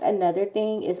 I think another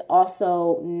thing is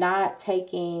also not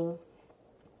taking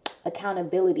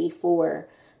accountability for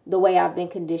the way I've been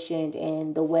conditioned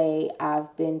and the way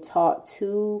I've been taught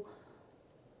to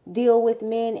deal with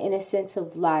men, in a sense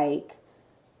of like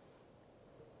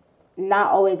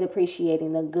not always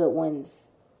appreciating the good ones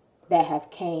that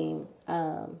have came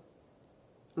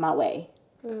my way.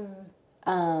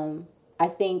 I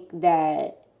think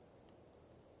that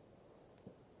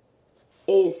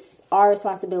it's our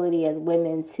responsibility as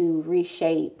women to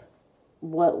reshape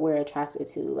what we're attracted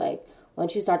to. Like,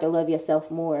 once you start to love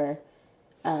yourself more,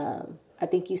 I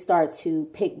think you start to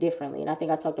pick differently. And I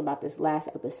think I talked about this last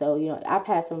episode. You know, I've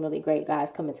had some really great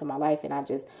guys come into my life and I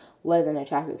just wasn't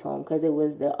attracted to them because it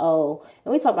was and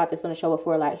we talked about this on the show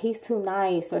before, like, he's too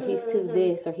nice or he's too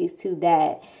this or he's too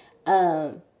that.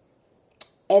 And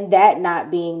that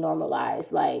not being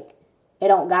normalized. Like, it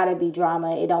don't gotta be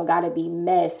drama. It don't gotta be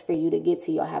mess for you to get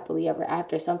to your happily ever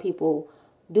after. Some people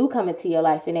do come into your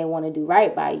life and they want to do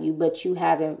right by you, but you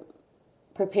haven't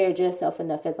prepared yourself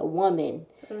enough as a woman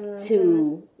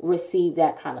to receive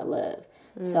that kind of love.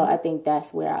 So I think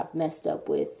that's where I've messed up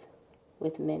with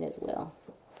men as well.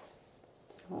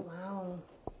 So. Wow.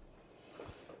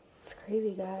 It's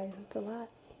crazy, guys. It's a lot.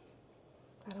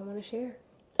 I don't want to share.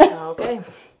 Okay.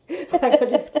 It's like, I'm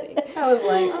just kidding. I was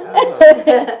like,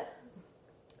 oh.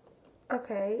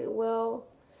 Okay, well,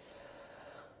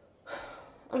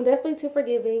 I'm definitely too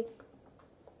forgiving,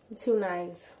 too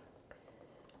nice.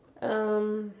 I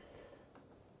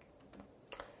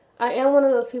am one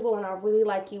of those people, when I really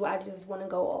like you, I just want to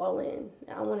go all in.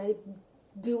 I want to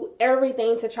do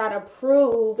everything to try to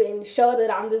prove and show that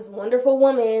I'm this wonderful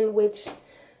woman, which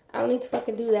I don't need to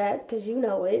fucking do that because you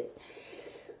know it.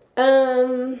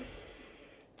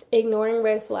 Ignoring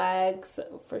red flags,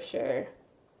 for sure.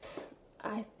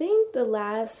 I think the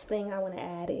last thing I want to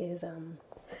add is, I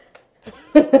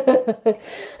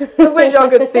wish y'all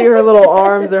could see her little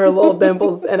arms and her little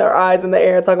dimples and her eyes in the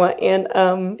air talking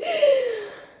about,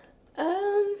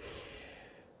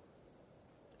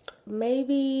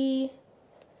 maybe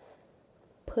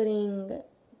putting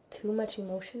too much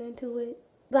emotion into it.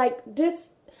 Like, just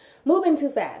moving too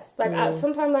fast. Like,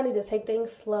 sometimes I need to take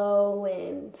things slow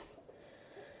and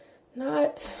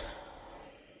not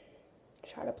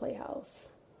try to play house.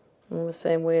 In the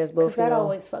same way as both of Because that y'all.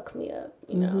 always fucks me up.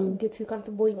 You know, get too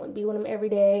comfortable. You want to be with them every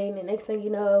day. And the next thing you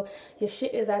know, your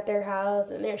shit is at their house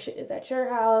and their shit is at your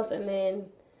house. And then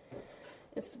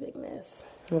it's a big mess.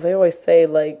 Well, they always say,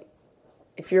 like,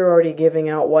 if you're already giving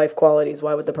out wife qualities,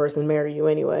 why would the person marry you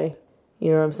anyway?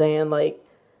 You know what I'm saying? Like,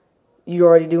 you're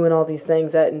already doing all these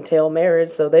things that entail marriage,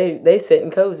 so they sit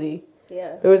and cozy.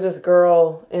 Yeah. There was this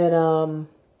girl, and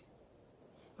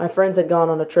my friends had gone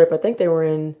on a trip. I think they were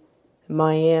in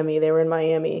Miami.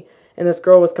 And this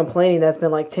girl was complaining that's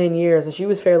been like 10 years, and she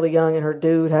was fairly young, and her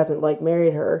dude hasn't, like,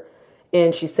 married her.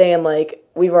 And she's saying, like,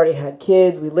 we've already had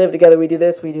kids, we live together, we do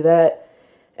this, we do that.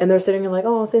 And they're sitting there like,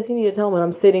 oh, sis, you need to tell me. And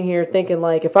I'm sitting here thinking,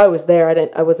 like, if I was there,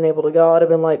 I wasn't able to go. I'd have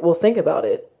been like, well, think about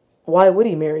it. Why would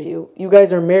he marry you? You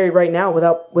guys are married right now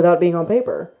without being on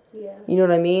paper. Yeah. You know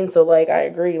what I mean? So, like, I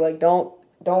agree. Like,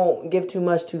 don't give too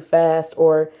much too fast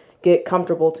or get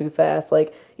comfortable too fast.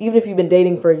 Like, even if you've been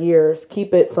dating for years,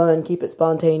 keep it fun, keep it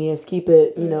spontaneous, keep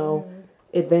it, you know,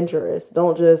 adventurous.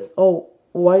 Don't just,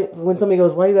 why, when somebody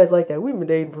goes, why do you guys like that? We've been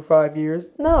dating for 5 years.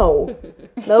 No.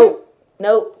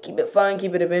 Nope. Keep it fun,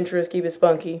 keep it adventurous, keep it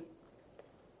spunky.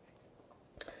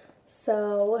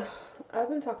 So, I've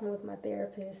been talking with my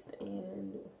therapist,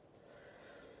 and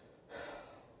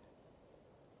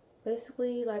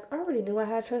basically, like, I already knew I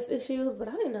had trust issues, but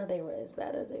I didn't know they were as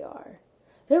bad as they are.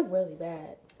 They're really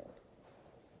bad.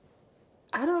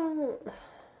 I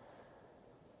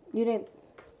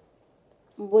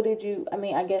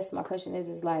guess my question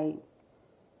is like,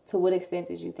 to what extent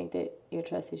did you think that your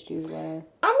trust issues were?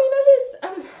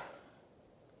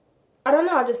 I don't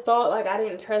know. I just thought, like, I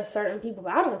didn't trust certain people,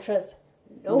 but I don't trust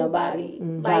nobody.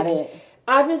 Like,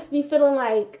 I just be feeling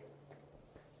like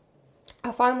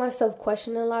I find myself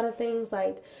questioning a lot of things,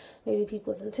 like maybe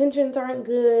people's intentions aren't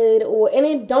good, and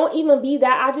it don't even be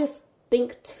that. I just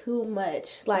think too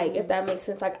much, like, if that makes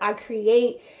sense. Like, I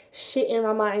create shit in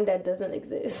my mind that doesn't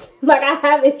exist. Like, I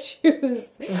have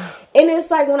issues. And it's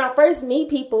like, when I first meet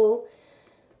people,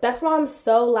 that's why I'm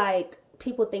so, like,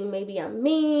 people think maybe I'm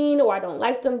mean or I don't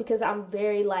like them, because I'm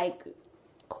very, like,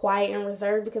 quiet and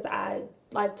reserved, because I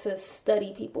like to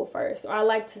study people first. Or I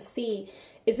like to see,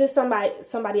 is this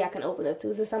somebody I can open up to?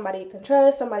 Is this somebody I can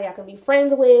trust? Somebody I can be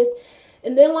friends with?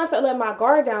 And then once I let my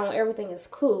guard down, everything is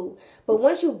cool. But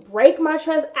once you break my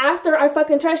trust after I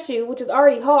fucking trust you, which is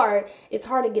already hard, it's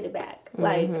hard to get it back.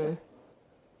 Like,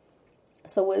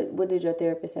 so what did your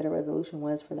therapist say the resolution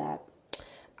was for that?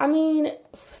 I mean,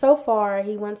 so far,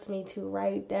 he wants me to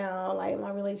write down, like,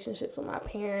 my relationships with my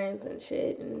parents and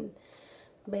shit, and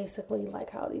basically,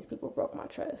 like, how these people broke my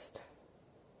trust.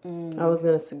 I was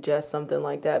going to suggest something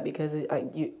like that, because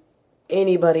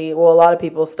anybody, well, a lot of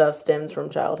people's stuff stems from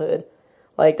childhood.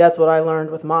 Like, that's what I learned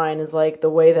with mine, is, like, the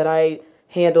way that I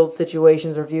handled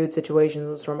situations or viewed situations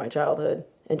was from my childhood.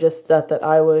 And just stuff that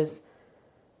I was,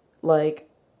 like,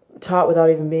 taught without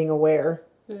even being aware.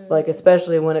 Like,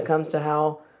 especially when it comes to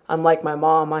how I'm like my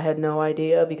mom. I had no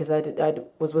idea because I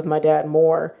was with my dad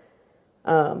more.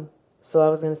 So I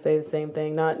was going to say the same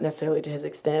thing, not necessarily to his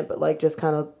extent, but, like, just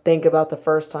kind of think about the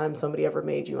first time somebody ever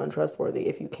made you untrustworthy,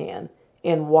 if you can,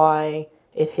 and why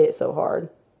it hit so hard.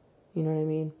 You know what I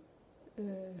mean?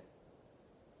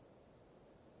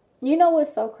 You know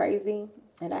what's so crazy?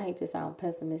 And I hate to sound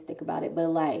pessimistic about it, but,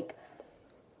 like,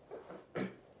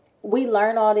 we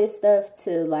learn all this stuff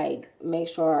to, like, make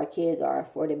sure our kids are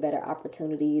afforded better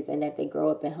opportunities and that they grow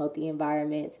up in healthy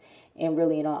environments. And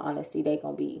really, in all honesty, they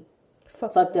gonna be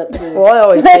fucked up too. Well, I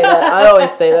always say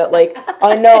that. Like,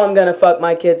 I know I'm gonna fuck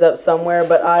my kids up somewhere,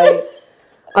 but I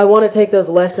want to take those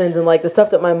lessons, and, like, the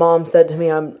stuff that my mom said to me,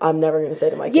 I'm never gonna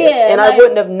say to my kids, and like, I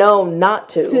wouldn't have known not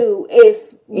to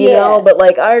you know. But,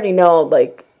 like, I already know,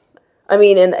 like, I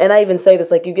mean, and I even say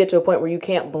this, like, you get to a point where you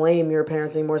can't blame your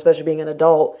parents anymore, especially being an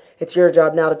adult. It's your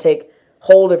job now to take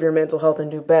hold of your mental health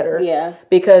and do better. Yeah.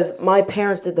 Because my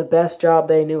parents did the best job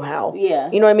they knew how.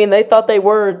 Yeah. You know what I mean? They thought they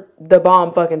were the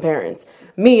bomb fucking parents.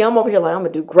 Me, I'm over here like, I'm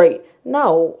going to do great.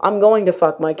 No, I'm going to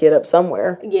fuck my kid up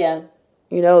somewhere. Yeah.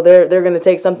 You know, they're going to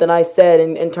take something I said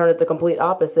and turn it the complete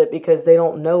opposite because they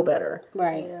don't know better.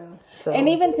 Right. Yeah. So. And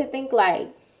even to think, like,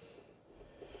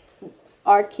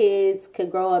 our kids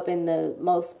could grow up in the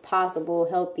most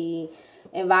possible healthy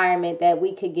environment that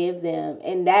we could give them,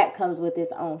 and that comes with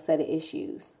its own set of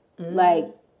issues. Like,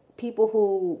 people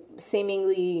who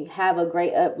seemingly have a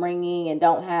great upbringing and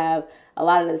don't have a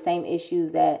lot of the same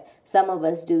issues that some of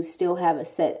us do still have a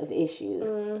set of issues.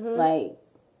 Like,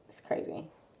 it's crazy.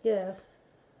 Yeah.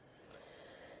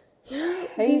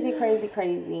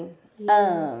 Crazy.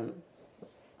 Yeah.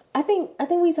 I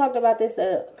think we talked about this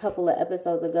a couple of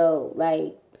episodes ago,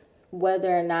 like,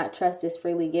 whether or not trust is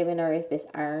freely given or if it's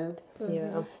earned.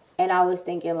 Yeah. And I was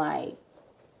thinking, like,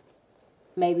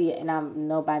 maybe, and I'm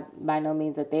by no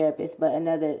means a therapist, but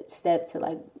another step to,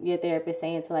 like, your therapist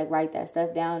saying to, like, write that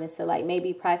stuff down is to, like,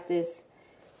 maybe practice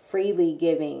freely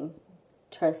giving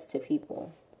trust to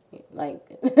people. Like,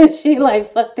 she,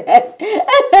 like, fuck that.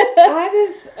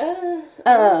 I don't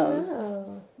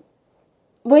know.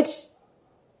 Which,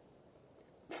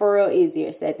 for real,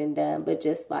 easier said than done, but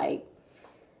just, like,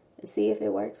 see if it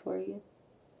works for you.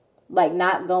 Like,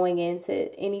 not going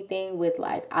into anything with,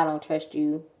 like, I don't trust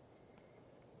you,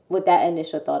 with that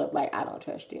initial thought of, like, I don't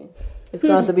trust you. It's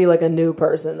going to have to be, like, a new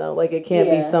person, though. Like, it can't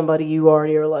be somebody you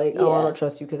already are like, oh, I don't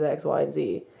trust you because X, Y, and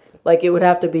Z. Like, it would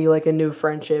have to be, like, a new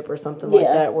friendship or something like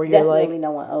that where you're like... definitely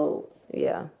no one old.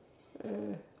 Yeah.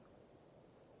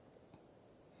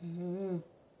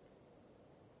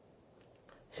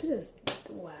 She just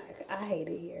whack. I hate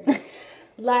it here.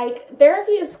 Like,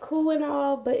 therapy is cool and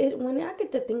all, but when I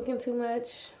get to thinking too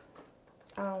much,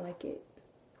 I don't like it.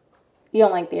 You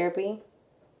don't like therapy?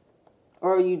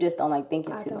 Or you just don't like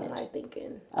thinking too much? I don't like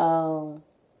thinking. Oh.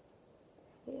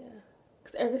 Yeah.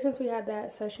 Because ever since we had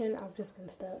that session, I've just been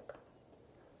stuck.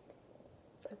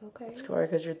 It's like, okay. It's hard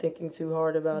because you're thinking too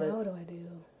hard about it. What do I do?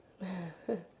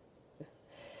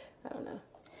 I don't know.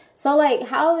 So, like,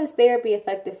 how is therapy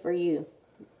effective for you,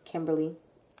 Kimberly?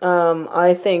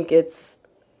 I think it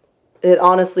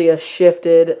honestly has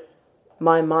shifted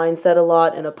my mindset a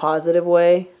lot in a positive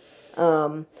way.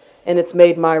 And it's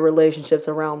made my relationships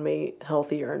around me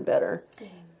healthier and better.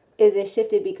 Is it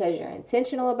shifted because you're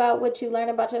intentional about what you learn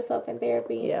about yourself in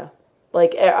therapy? Yeah.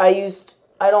 Like, I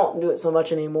don't do it so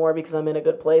much anymore because I'm in a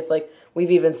good place. Like, we've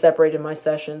even separated my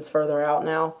sessions further out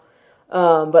now.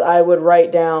 But I would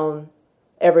write down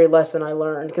every lesson I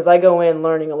learned because I go in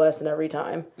learning a lesson every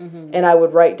time. And I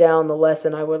would write down the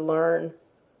lesson I would learn.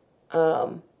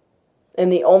 And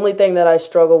the only thing that I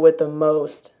struggle with the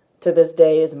most to this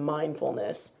day is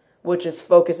mindfulness, which is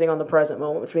focusing on the present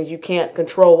moment, which means you can't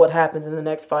control what happens in the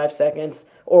next 5 seconds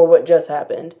or what just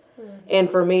happened. And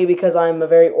for me, because I'm a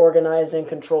very organized and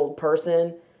controlled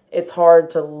person, it's hard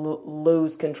to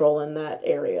lose control in that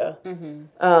area.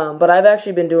 But I've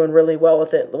actually been doing really well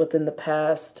with it within the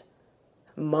past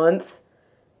month,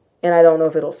 and I don't know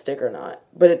if it'll stick or not.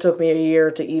 But it took me a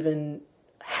year to even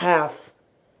half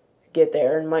get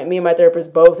there. And me and my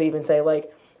therapist both even say,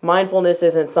 like, mindfulness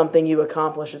isn't something you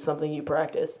accomplish, it's something you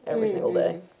practice every single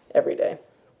day, every day.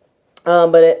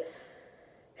 But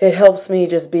it helps me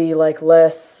just be, like,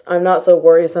 less, I'm not so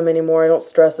worrisome anymore. I don't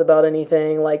stress about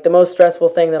anything. Like, the most stressful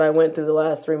thing that I went through the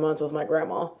last 3 months was my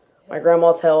grandma. My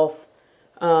grandma's health,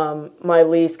 my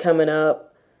lease coming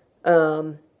up,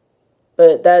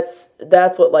 But that's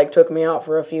what like took me out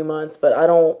for a few months. But I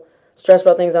don't stress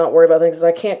about things. I don't worry about things because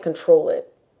I can't control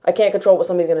it. I can't control what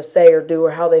somebody's going to say or do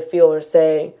or how they feel or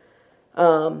say.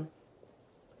 Taught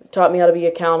me how to be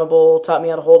accountable. Taught me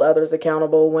how to hold others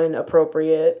accountable when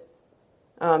appropriate.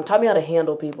 Taught me how to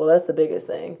handle people. That's the biggest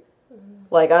thing.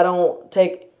 Like, I don't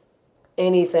take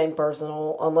anything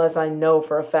personal unless I know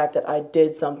for a fact that I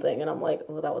did something and I'm like,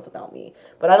 well, that was about me.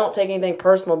 But I don't take anything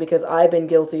personal because I've been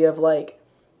guilty of, like,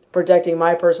 projecting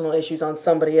my personal issues on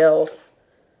somebody else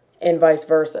and vice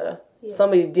versa. Yeah.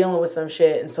 Somebody's dealing with some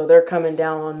shit, and so they're coming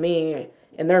down on me,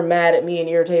 and they're mad at me and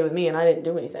irritated with me, and I didn't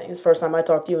do anything. It's the first time I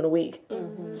talked to you in a week.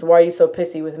 Mm-hmm. So why are you so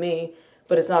pissy with me?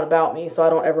 But it's not about me, so I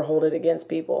don't ever hold it against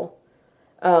people.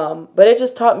 But it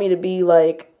just taught me to be,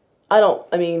 like, I don't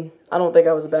think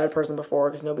I was a bad person before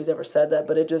because nobody's ever said that,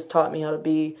 but it just taught me how to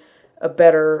be a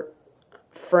better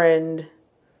friend,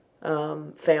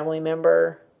 family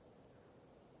member,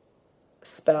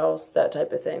 spouse, that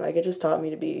type of thing. Like, it just taught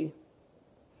me to be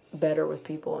better with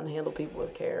people and handle people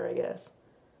with care, I guess.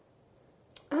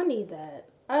 I need that.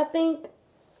 I think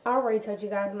I already told you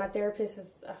guys my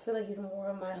therapist I feel like he's more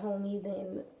of my homie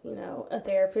than, a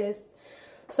therapist.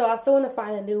 So I still want to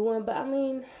find a new one, but I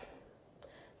mean,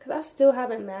 because I still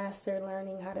haven't mastered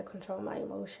learning how to control my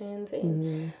emotions,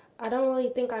 and I don't really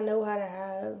think I know how to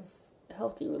have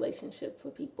healthy relationships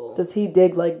with people. Does he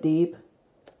dig, like, deep?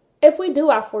 If we do,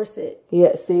 I force it.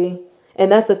 Yeah, see?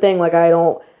 And that's the thing, like, I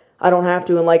don't have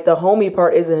to, and, like, the homie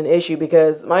part isn't an issue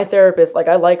because my therapist, like,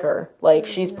 I like her. Like,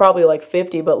 she's probably, like,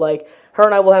 50, but, like, her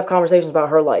and I will have conversations about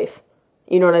her life.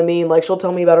 You know what I mean? Like, she'll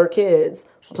tell me about her kids.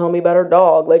 She'll tell me about her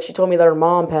dog. Like, she told me that her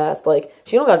mom passed. Like,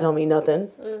 she don't gotta tell me nothing.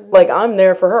 Mm-hmm. Like, I'm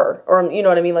there for her. Or, you know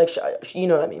what I mean? Like, you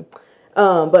know what I mean?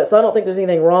 But, so I don't think there's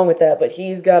anything wrong with that, but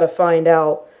he's gotta find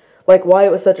out, like, why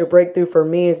it was such a breakthrough for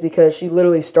me is because she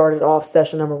literally started off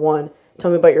session number 1.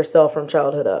 Tell me about yourself from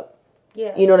childhood up.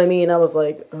 Yeah. You know what I mean? I was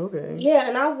like, okay. Yeah,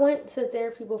 and I went to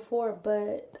therapy before,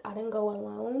 but I didn't go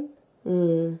alone.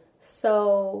 Mm.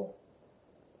 So,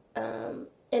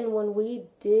 and when we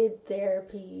did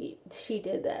therapy, she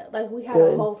did that. Like, we had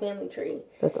a whole family tree.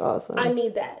 That's awesome. I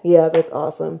need that. Yeah, that's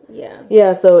awesome. Yeah.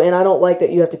 Yeah, so, and I don't like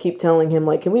that you have to keep telling him,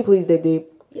 like, can we please dig deep?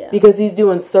 Yeah. Because he's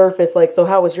doing surface, like, so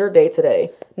how was your day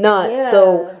today? Not,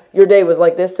 so your day was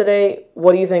like this today.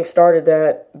 What do you think started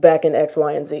that back in X,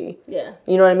 Y, and Z? Yeah.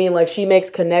 You know what I mean? Like, she makes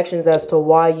connections as to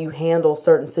why you handle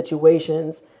certain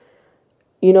situations.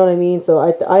 You know what I mean? So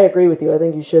I agree with you. I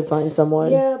think you should find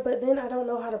someone. Yeah, but then I don't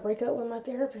know how to break up with my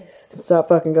therapist. Stop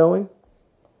fucking going.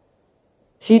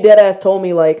 She deadass told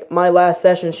me, like, my last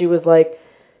session, she was like,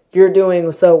 you're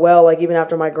doing so well, like, even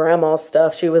after my grandma's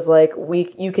stuff, she was like,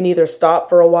 you can either stop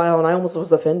for a while, and I almost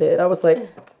was offended. I was like,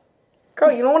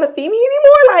 girl, you don't want to see me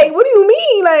anymore? Like, what do you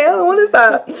mean? Like, I don't want to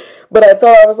stop. But I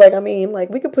told her, I was like, I mean, like,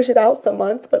 we could push it out some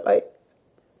months, but, like,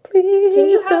 please. Can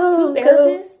you have 2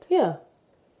 therapists? Yeah.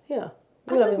 Yeah.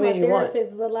 I love my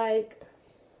therapist, but, like,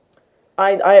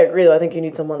 I agree, though. I think you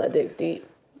need someone that digs deep.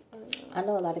 I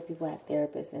know a lot of people have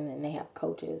therapists, and then they have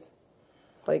coaches.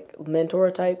 Like, mentor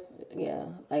type? Yeah,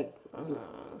 like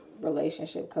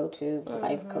relationship coaches,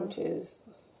 life coaches.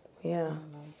 Yeah.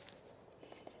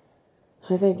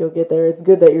 I think you'll get there. It's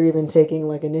good that you're even taking,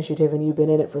 like, initiative and you've been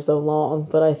in it for so long,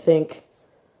 but I think...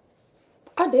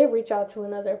 I did reach out to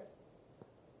another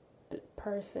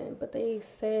person, but they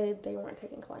said they weren't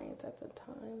taking clients at the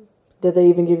time. Did they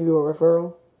even give you a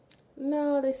referral?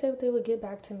 No, they said they would get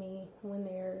back to me when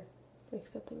they're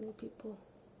accepting new people.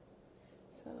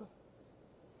 So...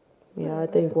 Yeah, I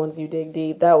think once you dig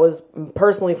deep, that was,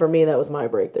 personally for me, that was my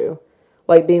breakthrough.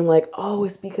 Like, being like, oh,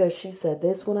 it's because she said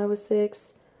this when I was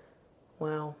 6.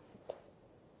 Wow.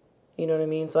 You know what I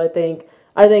mean? So I think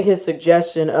his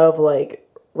suggestion of, like,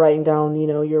 writing down,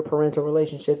 your parental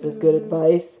relationships is good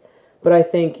advice. But I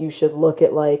think you should look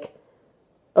at, like,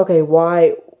 okay,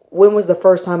 when was the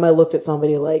first time I looked at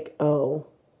somebody like, oh,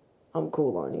 I'm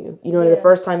cool on you? You know, the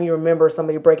first time you remember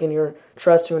somebody breaking your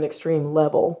trust to an extreme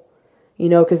level.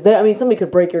 Because, somebody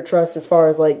could break your trust as far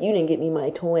as, like, you didn't get me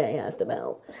my toy I asked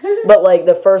about. But, like,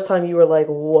 the first time you were like,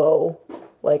 whoa,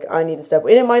 like, I need to step...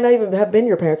 And it might not even have been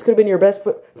your parents. It could have been your best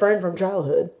friend from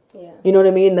childhood. Yeah. You know what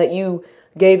I mean? That you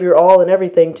gave your all and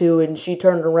everything to, and she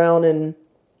turned around and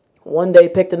one day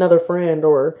picked another friend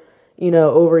or,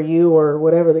 over you or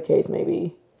whatever the case may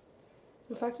be.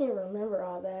 If I can't remember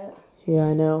all that... Yeah,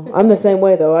 I know. I'm the same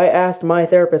way, though. I asked my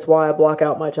therapist why I block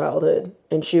out my childhood.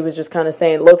 And she was just kind of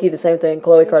saying, low-key, the same thing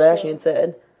Khloe Kardashian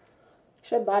said.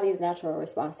 It's your body's natural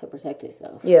response to protect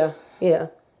itself. Yeah, yeah.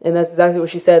 And that's exactly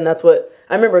what she said. And that's what...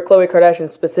 I remember Khloe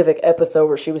Kardashian's specific episode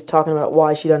where she was talking about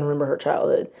why she doesn't remember her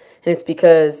childhood. And it's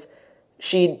because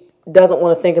she doesn't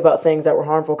want to think about things that were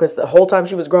harmful, because the whole time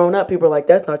she was growing up, people were like,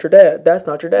 that's not your dad, that's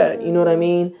not your dad, you know what I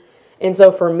mean? And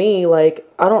so for me, like,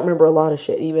 I don't remember a lot of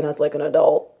shit, even as, like, an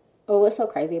adult. Well, what's so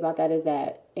crazy about that is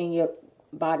that in your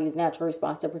body's natural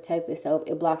response to protect itself,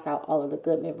 it blocks out all of the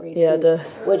good memories, Yeah, too, it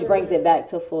does. which brings it back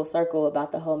to full circle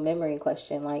about the whole memory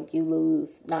question. Like, you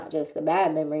lose not just the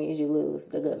bad memories, you lose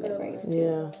the good memories, too.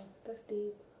 Yeah. That's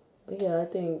deep. But yeah, I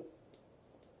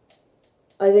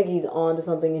think he's on to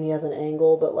something and he has an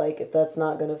angle, but, like, if that's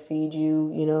not going to feed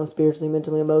you, you know, spiritually,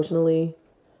 mentally, emotionally,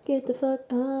 get the fuck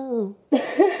out.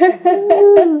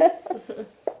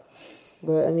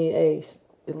 But, I mean, hey,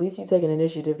 at least you take an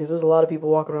initiative, because there's a lot of people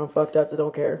walking around fucked up that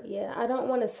don't care. Yeah, I don't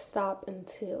want to stop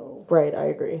until, Right, I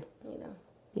agree. you know.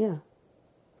 Yeah.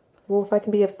 Well, if I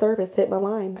can be of service, hit my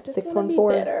line. I just want to be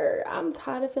better. I'm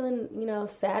tired of feeling, you know,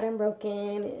 sad and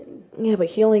broken. And Yeah, but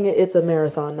healing, it's a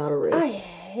marathon, not a race. I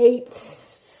hate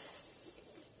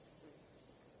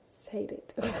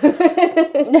it.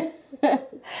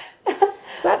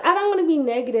 So I don't want to be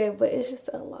negative, but it's just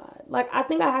a lot. Like, I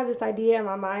think I have this idea in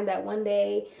my mind that one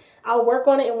day I'll work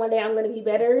on it and one day I'm going to be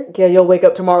better. Yeah, you'll wake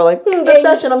up tomorrow like, good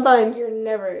session, I'm fine. You're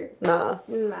never Nah.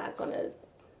 not going to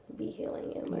be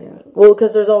healing and learning. Yeah. Well,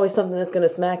 because there's always something that's going to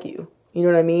smack you. You know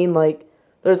what I mean? Like,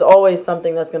 there's always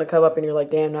something that's going to come up and you're like,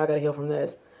 damn, now I got to heal from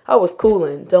this. I was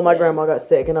cooling until my grandma got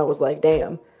sick and I was like,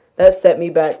 damn, that set me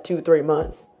back 2-3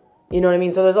 months. You know what I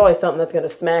mean? So there's always something that's going to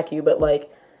smack you, but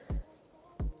like,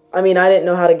 I mean, I didn't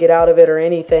know how to get out of it or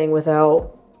anything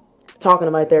without talking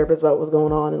to my therapist about what's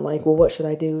going on and like, well, what should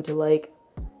I do to like,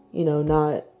 you know,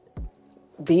 not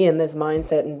be in this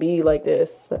mindset and be like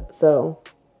this. So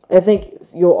I think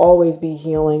you'll always be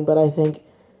healing, but I think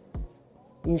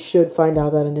you should find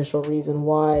out that initial reason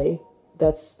why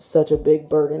that's such a big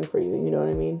burden for you. You know what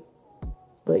I mean?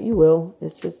 But you will.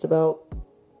 It's just about,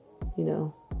 you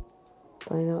know,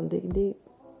 finding out and digging deep.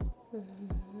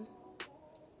 Mm-hmm.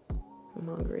 I'm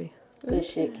hungry. Good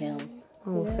shit, Kim.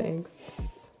 Oh, yes.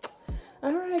 Thanks.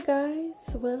 All right,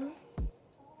 guys. Well,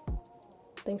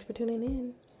 thanks for tuning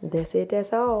in. That's it.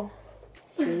 That's all.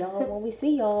 See y'all when we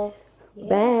see y'all. Yeah.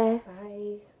 Bye. Bye.